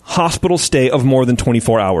immediate hospital stay of more than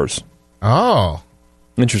 24 hours. Oh.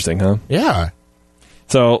 Interesting, huh? Yeah.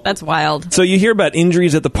 So that's wild. So you hear about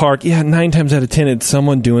injuries at the park. Yeah, 9 times out of 10, it's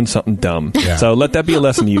someone doing something dumb. Yeah. So let that be a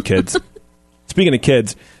lesson to you kids. Speaking of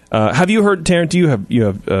kids, have you heard, Terrence? You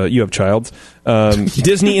have childs.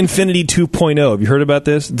 Disney Infinity 2.0. Have you heard about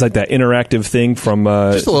this? It's like that interactive thing from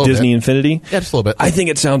Disney Infinity. Yeah, just a little bit. I think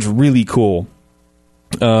it sounds really cool.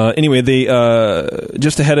 Anyway, they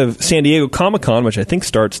just ahead of San Diego Comic-Con, which I think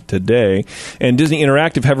starts today, and Disney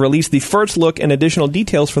Interactive have released the first look and additional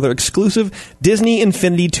details for their exclusive Disney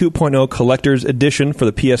Infinity 2.0 Collector's Edition for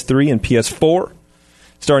the PS3 and PS4.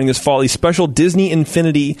 Starting this fall, a special Disney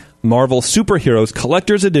Infinity Marvel Superheroes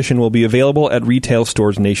Collector's Edition will be available at retail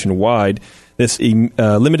stores nationwide. This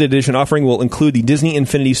limited edition offering will include the Disney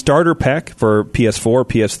Infinity Starter Pack for PS4,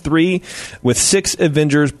 PS3, with 6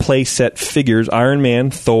 Avengers playset figures: Iron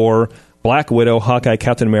Man, Thor, Black Widow, Hawkeye,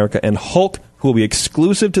 Captain America, and Hulk, who will be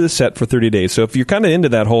exclusive to the set for 30 days. So if you're kind of into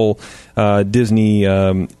that whole Disney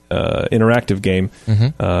interactive game,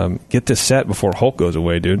 get this set before Hulk goes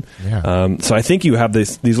away, dude. Yeah. So I think you have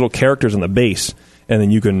these little characters on the base, and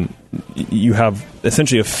then you have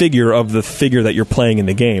essentially a figure of the figure that you're playing in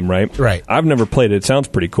the game, right? Right. I've never played it. It sounds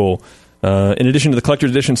pretty cool. In addition to the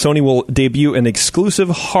Collector's Edition, Sony will debut an exclusive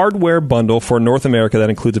hardware bundle for North America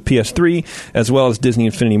that includes a PS3, as well as Disney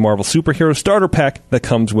Infinity Marvel Superhero Starter Pack that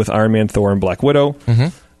comes with Iron Man, Thor, and Black Widow.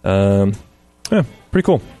 Yeah, pretty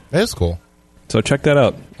cool. That is cool. So check that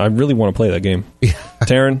out. I really want to play that game.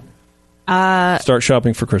 Taryn, start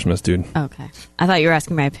shopping for Christmas, dude. Okay. I thought you were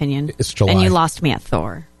asking my opinion. It's July. And you lost me at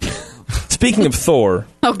Thor. Speaking of Thor,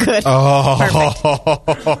 Oh, good.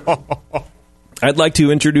 Perfect. I'd like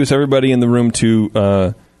to introduce everybody in the room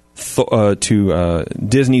to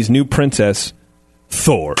Disney's new princess,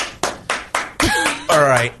 Thor. All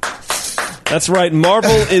right. That's right. Marvel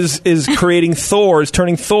is creating Thor, is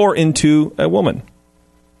turning Thor into a woman.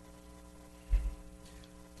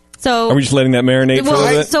 So, Are we just letting that marinate for a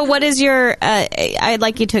little bit? So what is your... I'd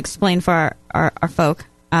like you to explain for our folk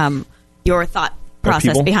your thought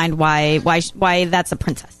process behind why that's a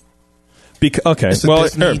princess. Okay. It's a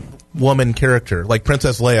Disney woman character. Like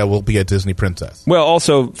Princess Leia will be a Disney princess. Well,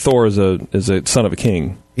 also Thor is a son of a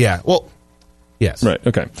king. Yeah. Well, yes. Right.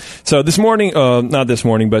 Okay. So this morning, not this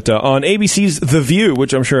morning, but on ABC's The View,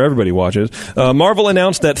 which I'm sure everybody watches, Marvel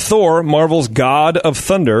announced that Thor, Marvel's God of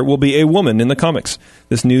Thunder, will be a woman in the comics.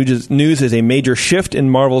 This news is a major shift in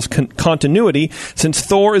Marvel's continuity, since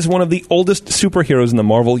Thor is one of the oldest superheroes in the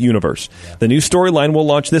Marvel universe. Yeah. The new storyline will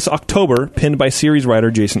launch this October, pinned by series writer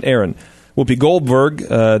Jason Aaron. Whoopi Goldberg,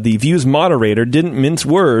 the View's moderator, didn't mince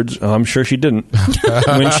words. Oh, I'm sure she didn't.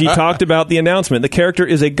 When she talked about the announcement, the character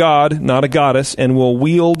is a god, not a goddess, and will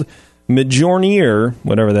wield Mjolnir,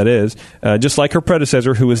 whatever that is, just like her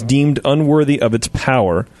predecessor, who was deemed unworthy of its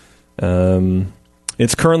power.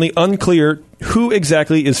 It's currently unclear who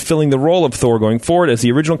exactly is filling the role of Thor going forward, as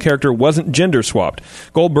the original character wasn't gender swapped.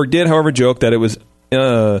 Goldberg did, however, joke that it was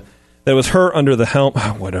her under the helm.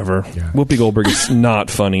 Whatever. Yeah. Whoopi Goldberg is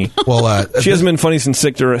not funny. Well, she hasn't been funny since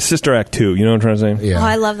Sister Act 2. You know what I'm trying to say? Yeah. Oh,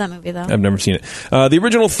 I love that movie, though. I've never seen it. The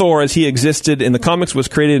original Thor, as he existed in the comics, was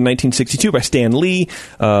created in 1962 by Stan Lee.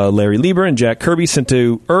 Larry Lieber and Jack Kirby, sent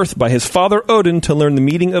to Earth by his father Odin to learn the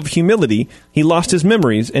meaning of humility. He lost his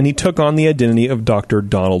memories, and he took on the identity of Dr.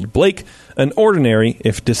 Donald Blake, an ordinary,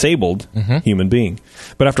 if disabled, human being.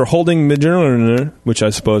 But after holding Mjolnir, which I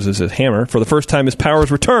suppose is his hammer, for the first time, his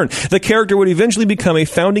powers returned. The character would eventually become a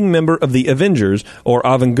founding member of the Avengers, or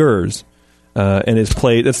Avengers, and is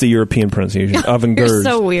played... That's the European pronunciation. Avengers. You're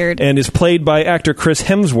so weird. And is played by actor Chris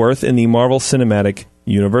Hemsworth in the Marvel Cinematic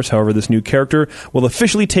Universe. However, this new character will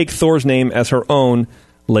officially take Thor's name as her own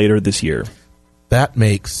later this year. That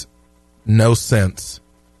makes no sense,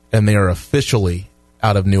 and they are officially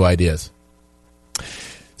out of new ideas.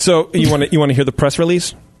 So you want to hear the press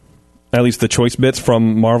release? At least the choice bits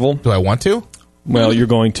from Marvel? Do I want to? Well, you're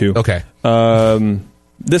going to. Okay.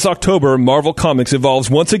 This October, Marvel Comics evolves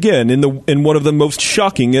once again in one of the most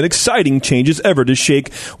shocking and exciting changes ever to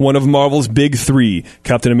shake one of Marvel's big three: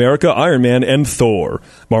 Captain America, Iron Man, and Thor.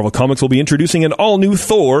 Marvel Comics will be introducing an all-new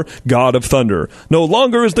Thor, God of Thunder. No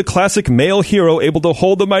longer is the classic male hero able to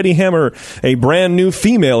hold the mighty hammer. A brand new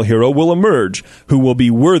female hero will emerge, who will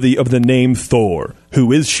be worthy of the name Thor.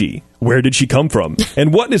 Who is she? Where did she come from?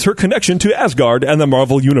 And what is her connection to Asgard and the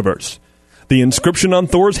Marvel Universe? The inscription on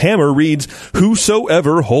Thor's hammer reads,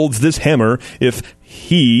 "Whosoever holds this hammer, if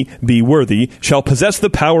he be worthy, shall possess the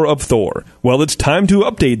power of Thor." Well, it's time to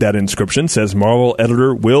update that inscription, says Marvel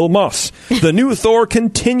editor Will Moss. The new Thor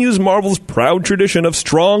continues Marvel's proud tradition of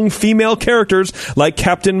strong female characters like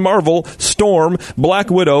Captain Marvel, Storm,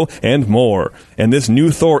 Black Widow, and more. And this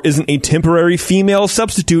new Thor isn't a temporary female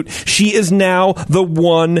substitute. She is now the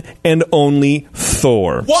one and only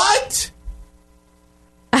Thor. What?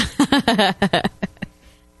 I'm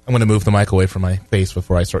going to move the mic away from my face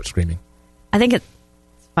before I start screaming. I think it's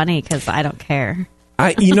funny because I don't care.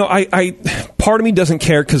 I part of me doesn't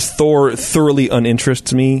care because Thor thoroughly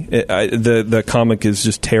uninterests me. The comic is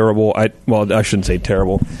just terrible. I shouldn't say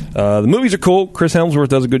terrible. The movies are cool. Chris Hemsworth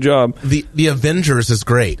does a good job. The Avengers is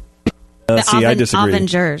great. I disagree.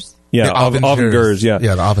 Avengers. Yeah, Avengers. Yeah,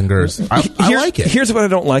 the Avengers. I like it. Here's what I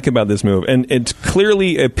don't like about this move, and it's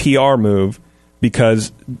clearly a PR move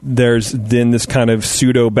because there's then this kind of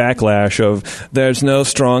pseudo backlash of there's no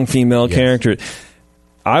strong female character.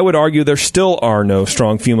 I would argue there still are no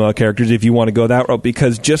strong female characters if you want to go that route,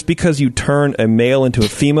 because just because you turn a male into a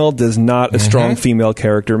female does not a strong female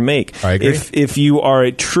character make. I agree. If you are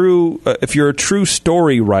a true, if you're a true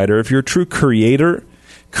story writer, if you're a true creator,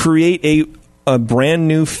 create a brand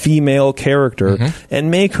new female character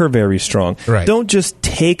and make her very strong. Right. Don't just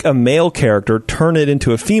take a male character, turn it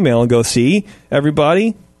into a female, and go, see,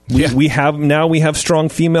 everybody, we have strong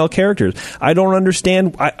female characters. I don't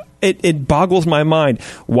understand. It boggles my mind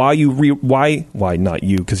why not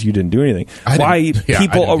you, because you didn't do anything. Why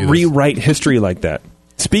people rewrite history like that.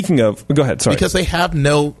 Speaking of, go ahead. Sorry, because they have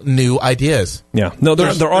no new ideas. Yeah, no,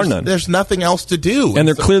 there are none. There's nothing else to do, and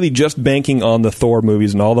they're clearly just banking on the Thor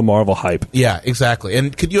movies and all the Marvel hype. Yeah, exactly.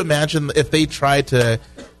 And could you imagine if they tried to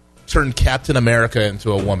turn Captain America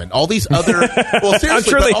into a woman? All these other, well, seriously, I'm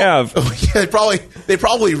sure they have. Yeah, they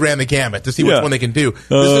probably ran the gamut to see which one they can do.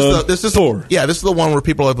 This is Thor. Yeah, this is the one where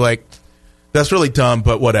people are like, that's really dumb,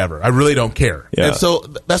 but whatever. I really don't care. Yeah. And so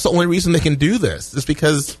that's the only reason they can do this, is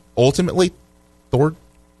because ultimately Thor.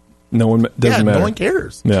 No one matter. No one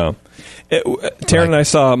cares. Yeah. Taryn and I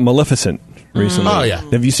saw Maleficent recently. Oh, yeah.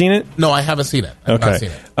 Have you seen it? No, I haven't seen it. I've not seen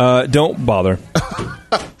it. Don't bother.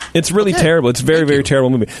 It's really terrible. It's a very, very terrible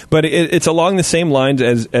movie. But it's along the same lines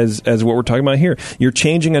as what we're talking about here. You're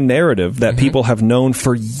changing a narrative that people have known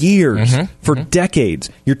for years, for decades.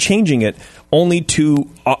 You're changing it only to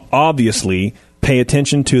obviously pay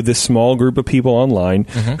attention to this small group of people online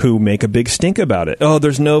who make a big stink about it. Oh,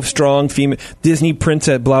 there's no strong female Disney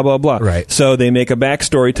princess, blah, blah, blah. Right. So they make a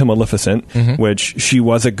backstory to Maleficent, which she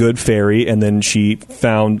was a good fairy, and then she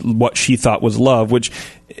found what she thought was love, which,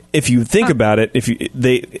 if you think about it,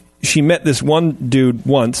 she met this one dude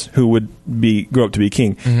once who would grow up to be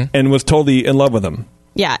king and was totally in love with him.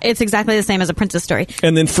 Yeah, it's exactly the same as a princess story.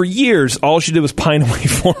 And then for years, all she did was pine away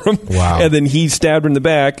for him. Wow. And then he stabbed her in the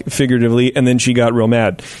back, figuratively, and then she got real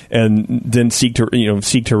mad and then sought her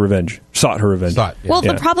revenge. Well,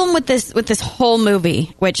 the problem with this whole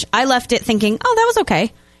movie, which I left it thinking, oh, that was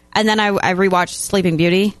okay. And then I rewatched Sleeping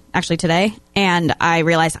Beauty, actually today, and I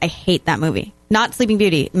realized I hate that movie. Not Sleeping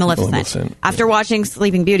Beauty, Maleficent. After watching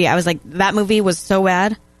Sleeping Beauty, I was like, that movie was so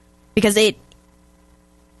bad because it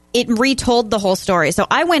retold the whole story. So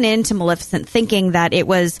I went into Maleficent thinking that it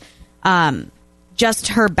was just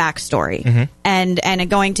her backstory and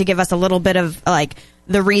going to give us a little bit of like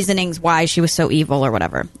the reasonings why she was so evil or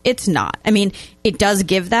whatever. It's not. I mean, it does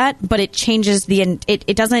give that, but it changes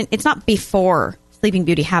it's not before Sleeping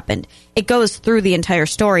Beauty happened. It goes through the entire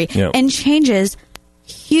story and changes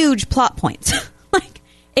huge plot points. Like,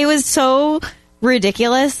 it was so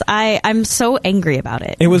ridiculous. I'm so angry about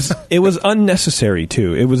it. It was unnecessary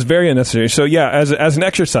too. It was very unnecessary. So yeah, as an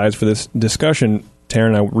exercise for this discussion, Taryn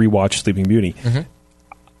and I rewatched Sleeping Beauty.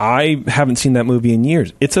 I haven't seen that movie in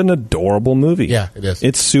years. It's an adorable movie. Yeah, it is.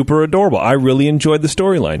 It's super adorable. I really enjoyed the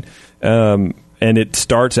storyline. And it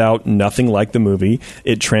starts out nothing like the movie.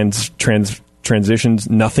 It transitions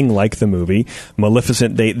nothing like the movie.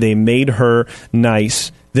 Maleficent, they made her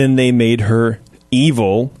nice, then they made her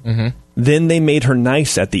evil, then they made her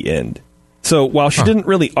nice at the end. So while she didn't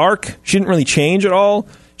really she didn't really change at all.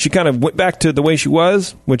 She kind of went back to the way she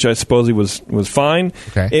was, which I suppose was fine.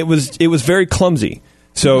 Okay. It was very clumsy.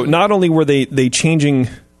 So not only were they changing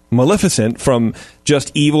Maleficent from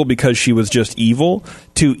just evil because she was just evil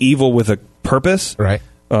to evil with a purpose, right?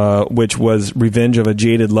 Which was revenge of a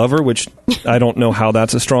jaded lover, which I don't know how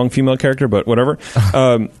that's a strong female character, but whatever.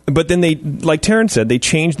 But then they, like Taryn said, they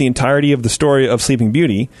changed the entirety of the story of Sleeping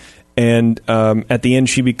Beauty. And at the end,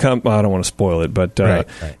 she becomes... I don't want to spoil it, but right.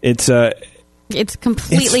 It's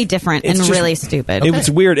completely different and really stupid. It was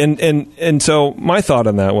weird. And so my thought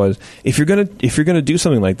on that was, if you're gonna do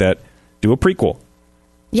something like that, do a prequel.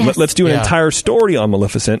 Yes. Let's do an entire story on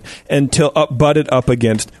Maleficent until butt it up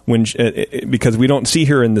against because we don't see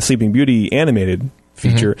her in the Sleeping Beauty animated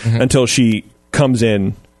feature until she comes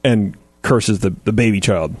in and curses the baby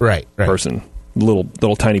child person,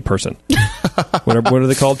 little tiny person. What are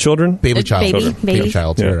they called? Children? Baby child. Baby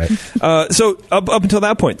child. Yeah. Right. So up until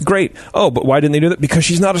that point, great. Oh, but why didn't they do that? Because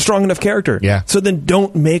she's not a strong enough character. Yeah. So then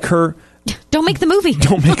don't make her. Don't make the movie.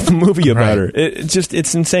 Don't make the movie about her.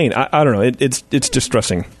 It's insane. I don't know. It's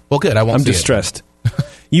distressing. Well, good. I'm distressed.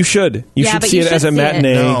 You should. You should see it as a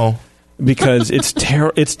matinee. No. Because it's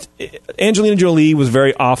terrible. Angelina Jolie was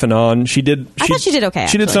very off and on. I thought she did okay.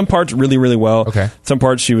 She did some parts really, really well. Okay. Some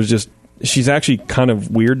parts she's actually kind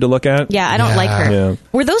of weird to look at. Yeah, I don't like her. Yeah.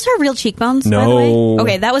 Were those her real cheekbones? No. By the way?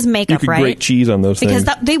 Okay, that was makeup, you could right? grate cheese on those because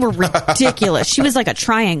things. they were ridiculous. She was like a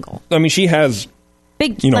triangle. I mean, she has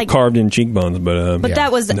big, carved in cheekbones, but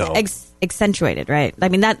that was accentuated, right? I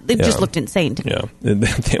mean, it just looked insane to me. Yeah,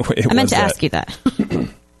 I meant to ask you that.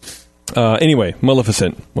 Anyway,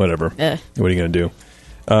 Maleficent, whatever. What are you going to do?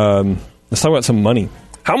 Let's talk about some money.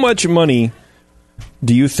 How much money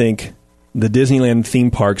do you think the Disneyland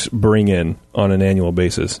theme parks bring in on an annual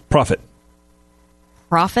basis? Profit?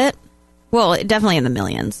 Well, definitely in the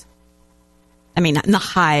millions. I mean, in the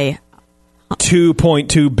high.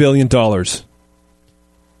 $2.2 billion.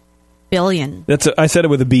 Billion. I said it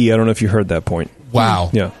with a B. I don't know if you heard that point. Wow.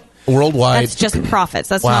 Yeah. Worldwide. That's just profits.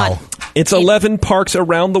 That's wow. not. Its 11 parks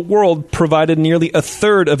around the world provided nearly a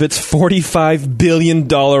third of its $45 billion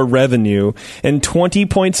revenue and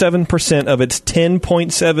 20.7% of its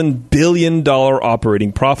 $10.7 billion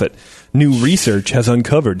operating profit. New research has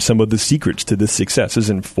uncovered some of the secrets to this success. This is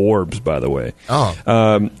in Forbes, by the way. Oh.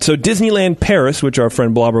 So Disneyland Paris, which our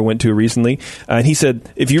friend Blobber went to recently, and he said,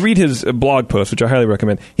 if you read his blog post, which I highly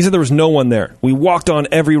recommend, he said there was no one there. We walked on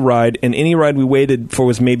every ride, and any ride we waited for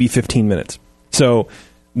was maybe 15 minutes. So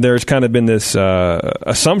there's kind of been this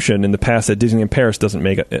assumption in the past that Disneyland Paris doesn't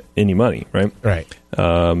make any money, right? Right.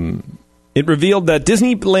 It revealed that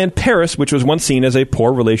Disneyland Paris, which was once seen as a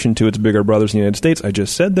poor relation to its bigger brothers in the United States, I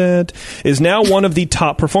just said that, is now one of the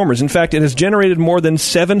top performers. In fact, it has generated more than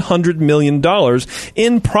 $700 million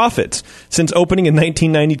in profits since opening in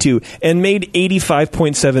 1992 and made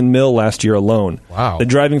 $85.7 million last year alone. Wow. The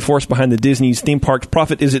driving force behind the Disney's theme park's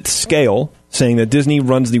profit is its scale, saying that Disney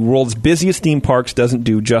runs the world's busiest theme parks doesn't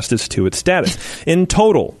do justice to its status. In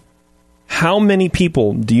total, how many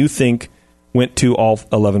people do you think went to all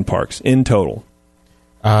 11 parks in total?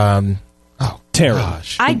 Taryn.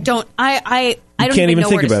 Gosh. I don't Can't even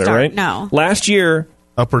think about it, right? No. Last year,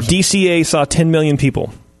 DCA saw 10 million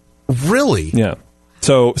people. Really? Yeah.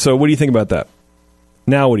 So what do you think about that?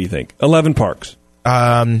 Now what do you think? 11 parks.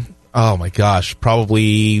 Oh my gosh,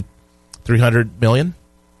 probably 300 million.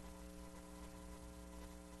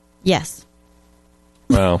 Yes.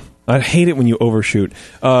 Wow. I hate it when you overshoot.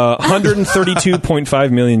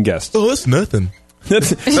 132.5 million guests. Oh, that's nothing.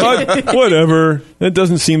 That's whatever. That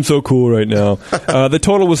doesn't seem so cool right now. The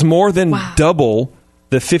total was more than double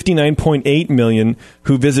the 59.8 million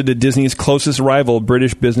who visited Disney's closest rival,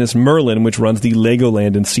 British business Merlin, which runs the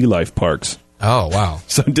Legoland and Sea Life parks. Oh, wow.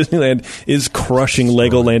 So Disneyland is crushing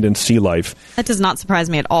Legoland and Sea Life. That does not surprise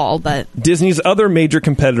me at all, but... Disney's other major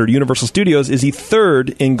competitor, Universal Studios, is the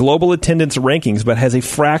third in global attendance rankings, but has a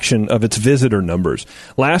fraction of its visitor numbers.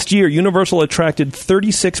 Last year, Universal attracted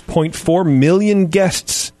 36.4 million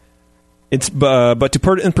guests. But to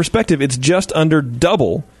put it in perspective, it's just under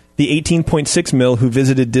double the 18.6 million who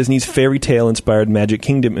visited Disney's fairy tale-inspired Magic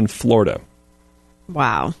Kingdom in Florida.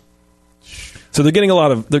 Wow. So they're getting a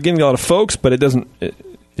lot of folks, but it doesn't.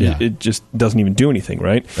 It just doesn't even do anything,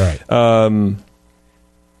 right? Right.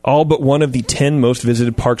 All but one of the 10 most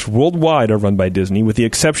visited parks worldwide are run by Disney, with the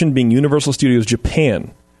exception being Universal Studios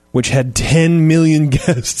Japan, which had 10 million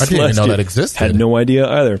guests. I didn't even know that existed. Had no idea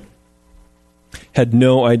either.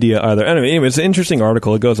 Anyway, it's an interesting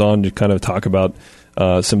article. It goes on to kind of talk about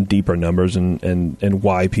some deeper numbers and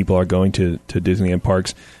why people are going to Disneyland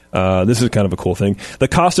parks. This is kind of a cool thing. The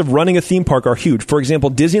cost of running a theme park are huge. For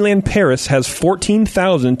example, Disneyland Paris has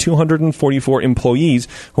 14,244 employees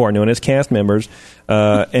who are known as cast members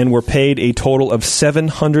and were paid a total of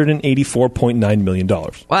 $784.9 million.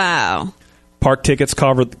 Wow. Park tickets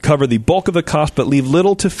cover the bulk of the cost, but leave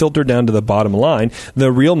little to filter down to the bottom line.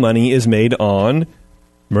 The real money is made on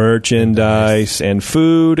merchandise and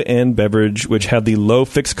food and beverage, which have the low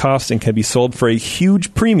fixed costs and can be sold for a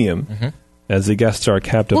huge premium. Mm-hmm. As the guests are a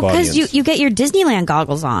captive audience. Because you get your Disneyland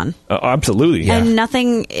goggles on. Absolutely. Yeah. And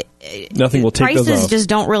nothing will take those off. Prices just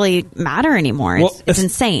don't really matter anymore. It's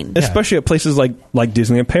insane. Especially at places like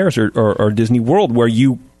Disneyland Paris or Disney World, where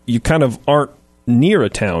you kind of aren't near a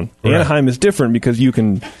town. Right. Anaheim is different because you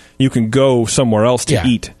can go somewhere else to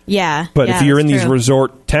eat. Yeah. But if you're in these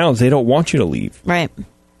resort towns, they don't want you to leave. Right.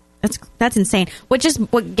 That's insane. What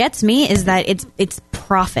gets me is that it's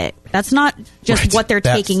profit. That's not just what they're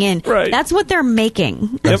taking in. Right. That's what they're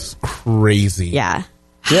making. That's crazy. Yeah.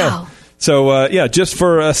 Yeah. So just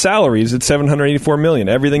for salaries, it's $784 million.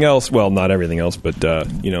 Everything else, well, not everything else, but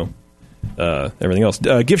everything else.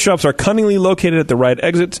 Gift shops are cunningly located at the ride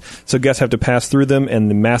exits, so guests have to pass through them, and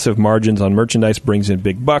the massive margins on merchandise brings in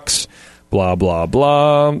big bucks. blah, blah,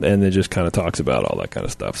 blah. And it just kind of talks about all that kind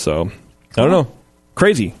of stuff. So, I don't know.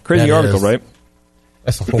 Crazy That article, is. right?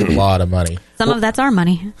 That's a whole lot of money. Some of that's our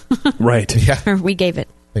money. Right. Yeah. Or we gave it.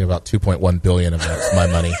 I think about 2.1 billion of that's my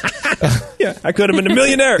money. Yeah, I could have been a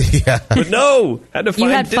millionaire. Yeah. But no, had to find You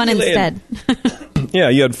had fun Disneyland. instead. Yeah,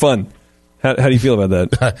 you had fun. How do you feel about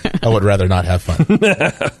that? I would rather not have fun.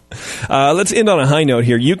 Let's end on a high note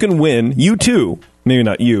here. You can win, you too, maybe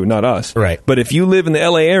not you, not us. Right. But if you live in the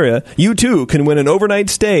LA area, you too can win an overnight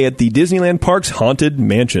stay at the Disneyland Parks Haunted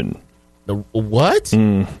Mansion. What?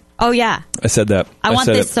 Oh, yeah. I said that. I want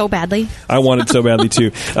said this it. so badly. I want it so badly,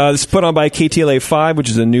 too. This is put on by KTLA 5, which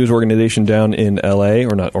is a news organization down in LA,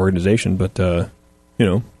 or not organization, but,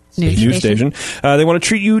 news station. They want to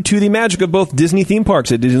treat you to the magic of both Disney theme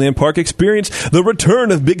parks. At Disneyland Park, experience the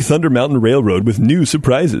return of Big Thunder Mountain Railroad with new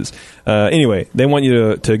surprises. Anyway, they want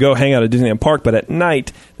you to go hang out at Disneyland Park, but at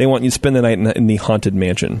night, they want you to spend the night in the Haunted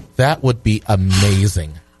Mansion. That would be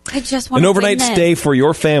amazing. I just want An overnight stay for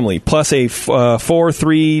your family, plus a 4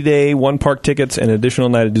 3-day one-park tickets and an additional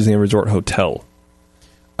night at Disneyland Resort Hotel.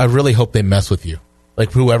 I really hope they mess with you.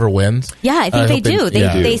 Like whoever wins. Yeah, I think they hope do.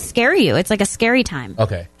 Yeah. They scare you. It's like a scary time.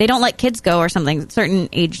 Okay. They don't let kids go or something, certain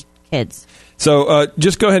age kids. So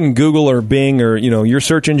just go ahead and Google or Bing or your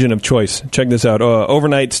search engine of choice. Check this out: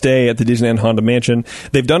 overnight stay at the Disneyland Haunted Mansion.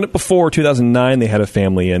 They've done it before. 2009, they had a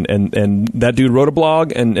family, and that dude wrote a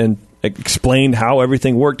blog and explained how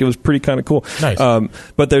everything worked. It was pretty kind of cool. Nice.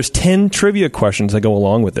 But there's 10 trivia questions that go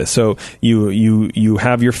along with this. So you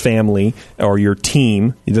have your family or your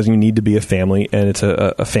team. It doesn't even need to be a family, and it's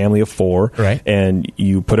a family of 4. Right. And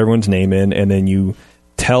you put everyone's name in, and then you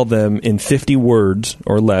tell them in 50 words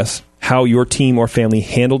or less how your team or family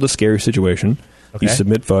handled a scary situation. Okay. You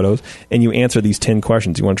submit photos, and you answer these 10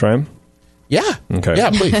 questions. You want to try them? Yeah. Okay. Yeah,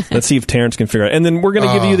 please. Let's see if Terrence can figure it out. And then we're going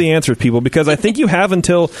to give you the answers, people, because I think you have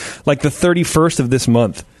until like the 31st of this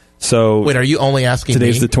month. So Wait, are you only asking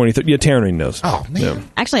today's me? the 23rd. Yeah, Terrence already knows. Oh, man. Yeah.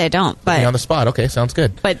 Actually, I don't. Put me on But the spot. Okay, sounds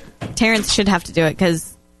good. Terrence should have to do it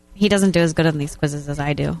because he doesn't do as good on these quizzes as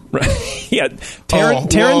I do. Right. Yeah. Oh,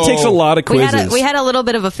 Terrence whoa. takes a lot of quizzes. We had a little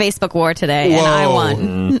bit of a Facebook war today, and I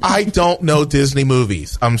won. I don't know Disney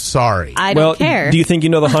movies. I'm sorry. I don't care. Do you think you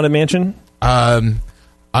know the Haunted Mansion?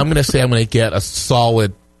 I'm going to say I'm going to get a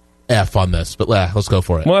solid F on this, but let's go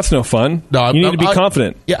for it. Well, that's no fun. No, you need to be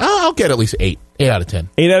confident. Yeah, I'll get at least 8 out of 10.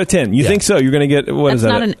 8 out of 10. You Yeah. think so? You're going to get, what is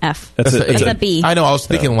That's that? not an F. That's That's a B. I know. I was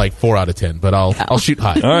thinking like 4 out of 10, but I'll shoot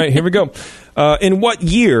high. All right, here we go. In what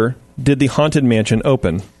year did the Haunted Mansion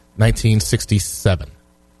open? 1967.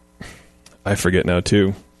 I forget now,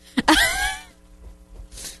 too.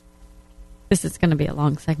 This is going to be a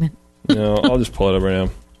long segment. No, I'll just pull it up right now.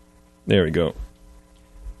 There we go.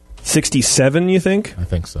 67, you think? I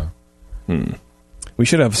think so. We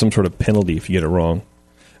should have some sort of penalty if you get it wrong.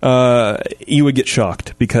 You would get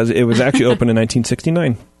shocked because it was actually opened in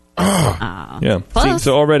 1969. Yeah. Close. See,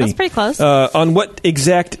 so already. That's pretty close. On what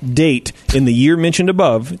exact date in the year mentioned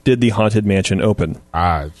above did the Haunted Mansion open?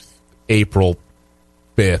 April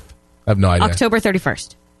 5th. I have no idea. October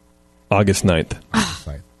 31st. August 9th.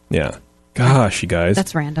 Right. Yeah. Gosh, you guys.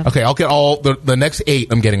 That's random. Okay, I'll get all the next 8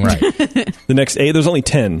 I'm getting right. The next 8, there's only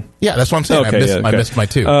 10. Yeah, that's what I'm saying. Okay, I missed my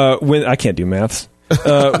 2. When I can't do maths.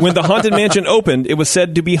 When the Haunted Mansion opened, it was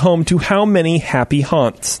said to be home to how many happy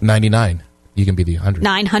haunts? 99. You can be the 100.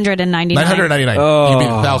 999. 999. You can be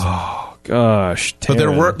the 1,000. Oh, gosh. But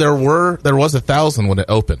there was 1,000 when it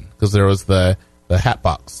opened because there was the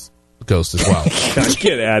Hatbox Ghost as well. Gosh,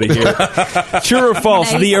 get out of here. True or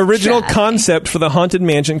false? The original concept for the Haunted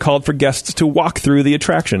Mansion called for guests to walk through the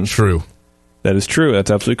attraction. True. That is true. That's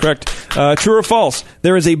absolutely correct. True or false?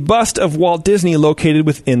 There is a bust of Walt Disney located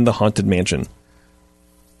within the Haunted Mansion.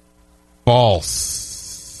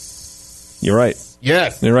 False. You're right.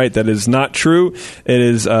 Yes. You're right. That is not true. It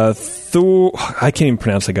is Thul. I can't even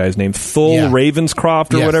pronounce the guy's name. Thul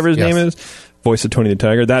Ravenscroft or Yes, whatever his yes. name is. Voice of Tony the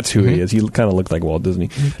Tiger. That's who he is. He kind of looked like Walt Disney.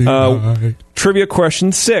 Trivia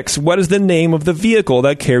question 6. What is the name of the vehicle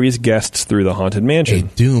that carries guests through the Haunted A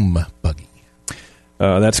Mansion? Doom buggy.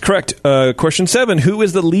 That's correct. Question 7. Who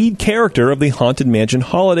is the lead character of the Haunted Mansion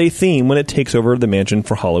holiday theme when it takes over the mansion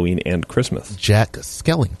for Halloween and Christmas? Jack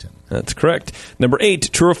Skellington. That's correct. Number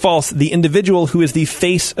 8. True or false? The individual who is the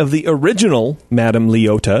face of the original Madame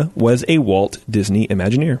Leota was a Walt Disney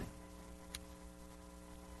Imagineer.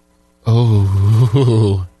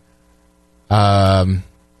 Oh. I'm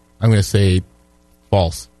going to say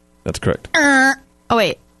false. That's correct. Oh,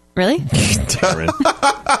 wait. Really? Darn it.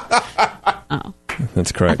 Oh.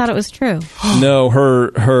 That's I correct. thought it was true. No,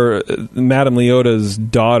 her Madame Leota's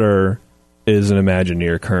daughter is an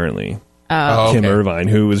Imagineer currently. Oh, Kim okay. Irvine,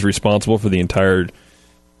 who was responsible for the entire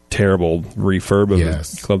terrible refurb of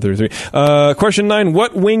Yes. Club 33. Question 9.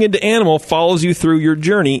 What winged animal follows you through your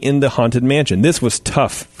journey in the Haunted Mansion? This was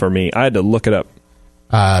tough for me. I had to look it up.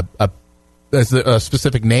 Is it a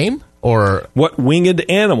specific name or What winged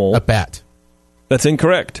animal? a bat? That's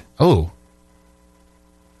incorrect. Oh.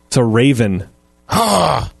 It's a raven.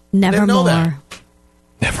 Nevermore. know that.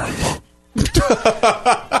 Nevermore.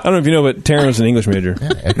 I don't know if you know, but Taryn was an English major.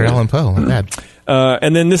 Yeah, Edgar Allan Poe. Not bad.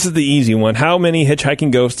 And then this is the easy one. How many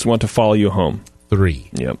hitchhiking ghosts want to follow you home? 3.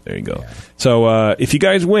 Yep, there you go. Yeah. So if you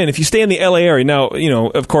guys win, if you stay in the LA area, now,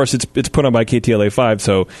 of course, it's put on by KTLA 5,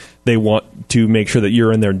 so they want to make sure that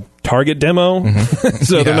you're in their target demo. Mm-hmm.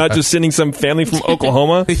 So they're not just sending some family from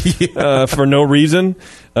Oklahoma for no reason.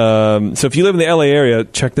 So if you live in the LA area,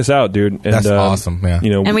 check this out, dude. And, that's awesome, yeah.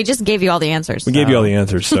 And we just gave you all the answers. We gave you all the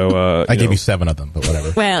answers. So I gave you 7 of them, but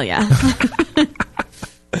whatever. Well, yeah.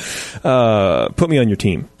 Put me on your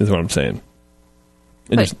team, is what I'm saying.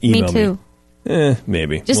 And just email me too.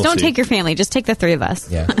 Maybe. Just don't take your family. Just take the 3 of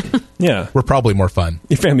us. Yeah. Yeah. We're probably more fun.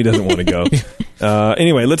 Your family doesn't want to go.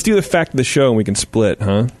 Anyway, let's do the fact of the show and we can split,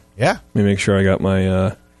 huh? Yeah. Let me make sure I got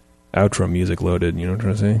my outro music loaded. You know what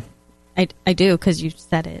I'm trying to say? I do, because you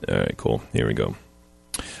said it. All right, cool. Here we go.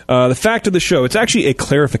 The fact of the show. It's actually a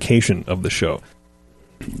clarification of the show.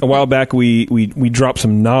 A while back, we dropped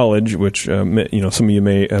some knowledge, which some of you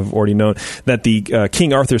may have already known, that the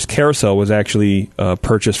King Arthur's Carousel was actually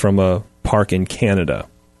purchased from a park in Canada,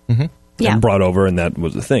 and brought over, and that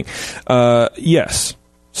was the thing. Yes,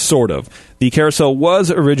 sort of. The carousel was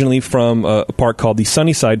originally from a park called the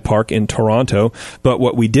Sunnyside Park in Toronto, but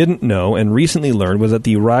what we didn't know and recently learned was that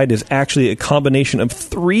the ride is actually a combination of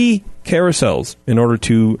 3 carousels in order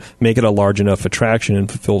to make it a large enough attraction and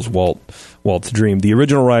fulfills Walt's dream. The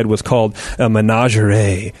original ride was called a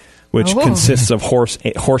menagerie, which consists of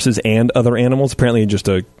horses and other animals. Apparently, just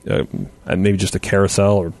maybe just a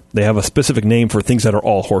carousel, or they have a specific name for things that are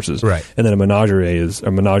all horses. Right. And then a menagerie is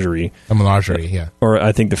a menagerie. A menagerie, yeah. Or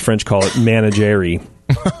I think the French call it managerie.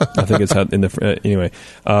 I think it's in the anyway.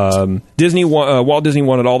 Walt Disney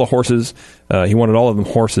wanted all the horses. He wanted all of them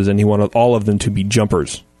horses, and he wanted all of them to be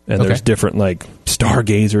jumpers. And there's different, like,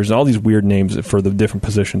 stargazers and all these weird names for the different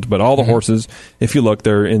positions. But all the horses, if you look,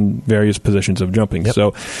 they're in various positions of jumping. Yep.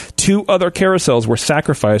 So 2 other carousels were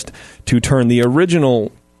sacrificed to turn the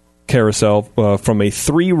original carousel from a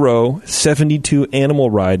 3-row, 72-animal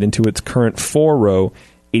ride into its current 4-row,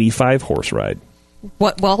 85-horse ride.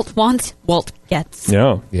 What Walt wants, Walt gets.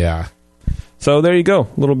 Yeah. Yeah. So there you go.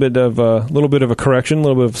 A little bit of a correction, a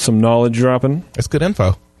little bit of some knowledge dropping. That's good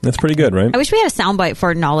info. That's pretty good, right? I wish we had a soundbite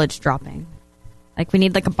for knowledge dropping. Like, we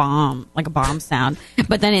need like a bomb sound.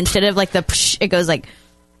 But then instead of like the psh, it goes like,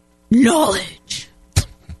 knowledge.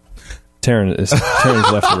 Taryn's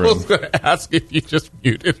left the room. I was going to ask if you just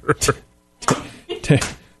muted her.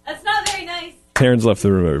 That's not very nice. Taryn's left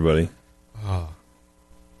the room, everybody.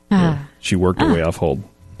 Yeah, she worked her way off hold.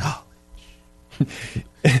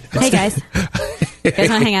 Hey, guys. You guys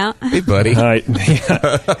want to hang out? Hey, buddy. Hi.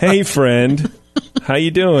 Hey, friend. How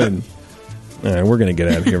you doing? All right, we're going to get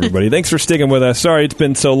out of here, everybody. Thanks for sticking with us. Sorry it's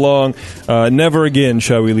been so long. Never again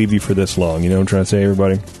shall we leave you for this long. You know what I'm trying to say,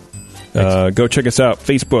 everybody? Go check us out.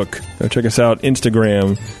 Facebook. Go check us out.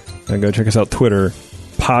 Instagram. Go check us out. Twitter.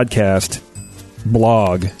 Podcast.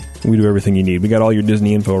 Blog. We do everything you need. We got all your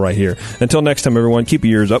Disney info right here. Until next time, everyone, keep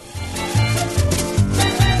your ears up.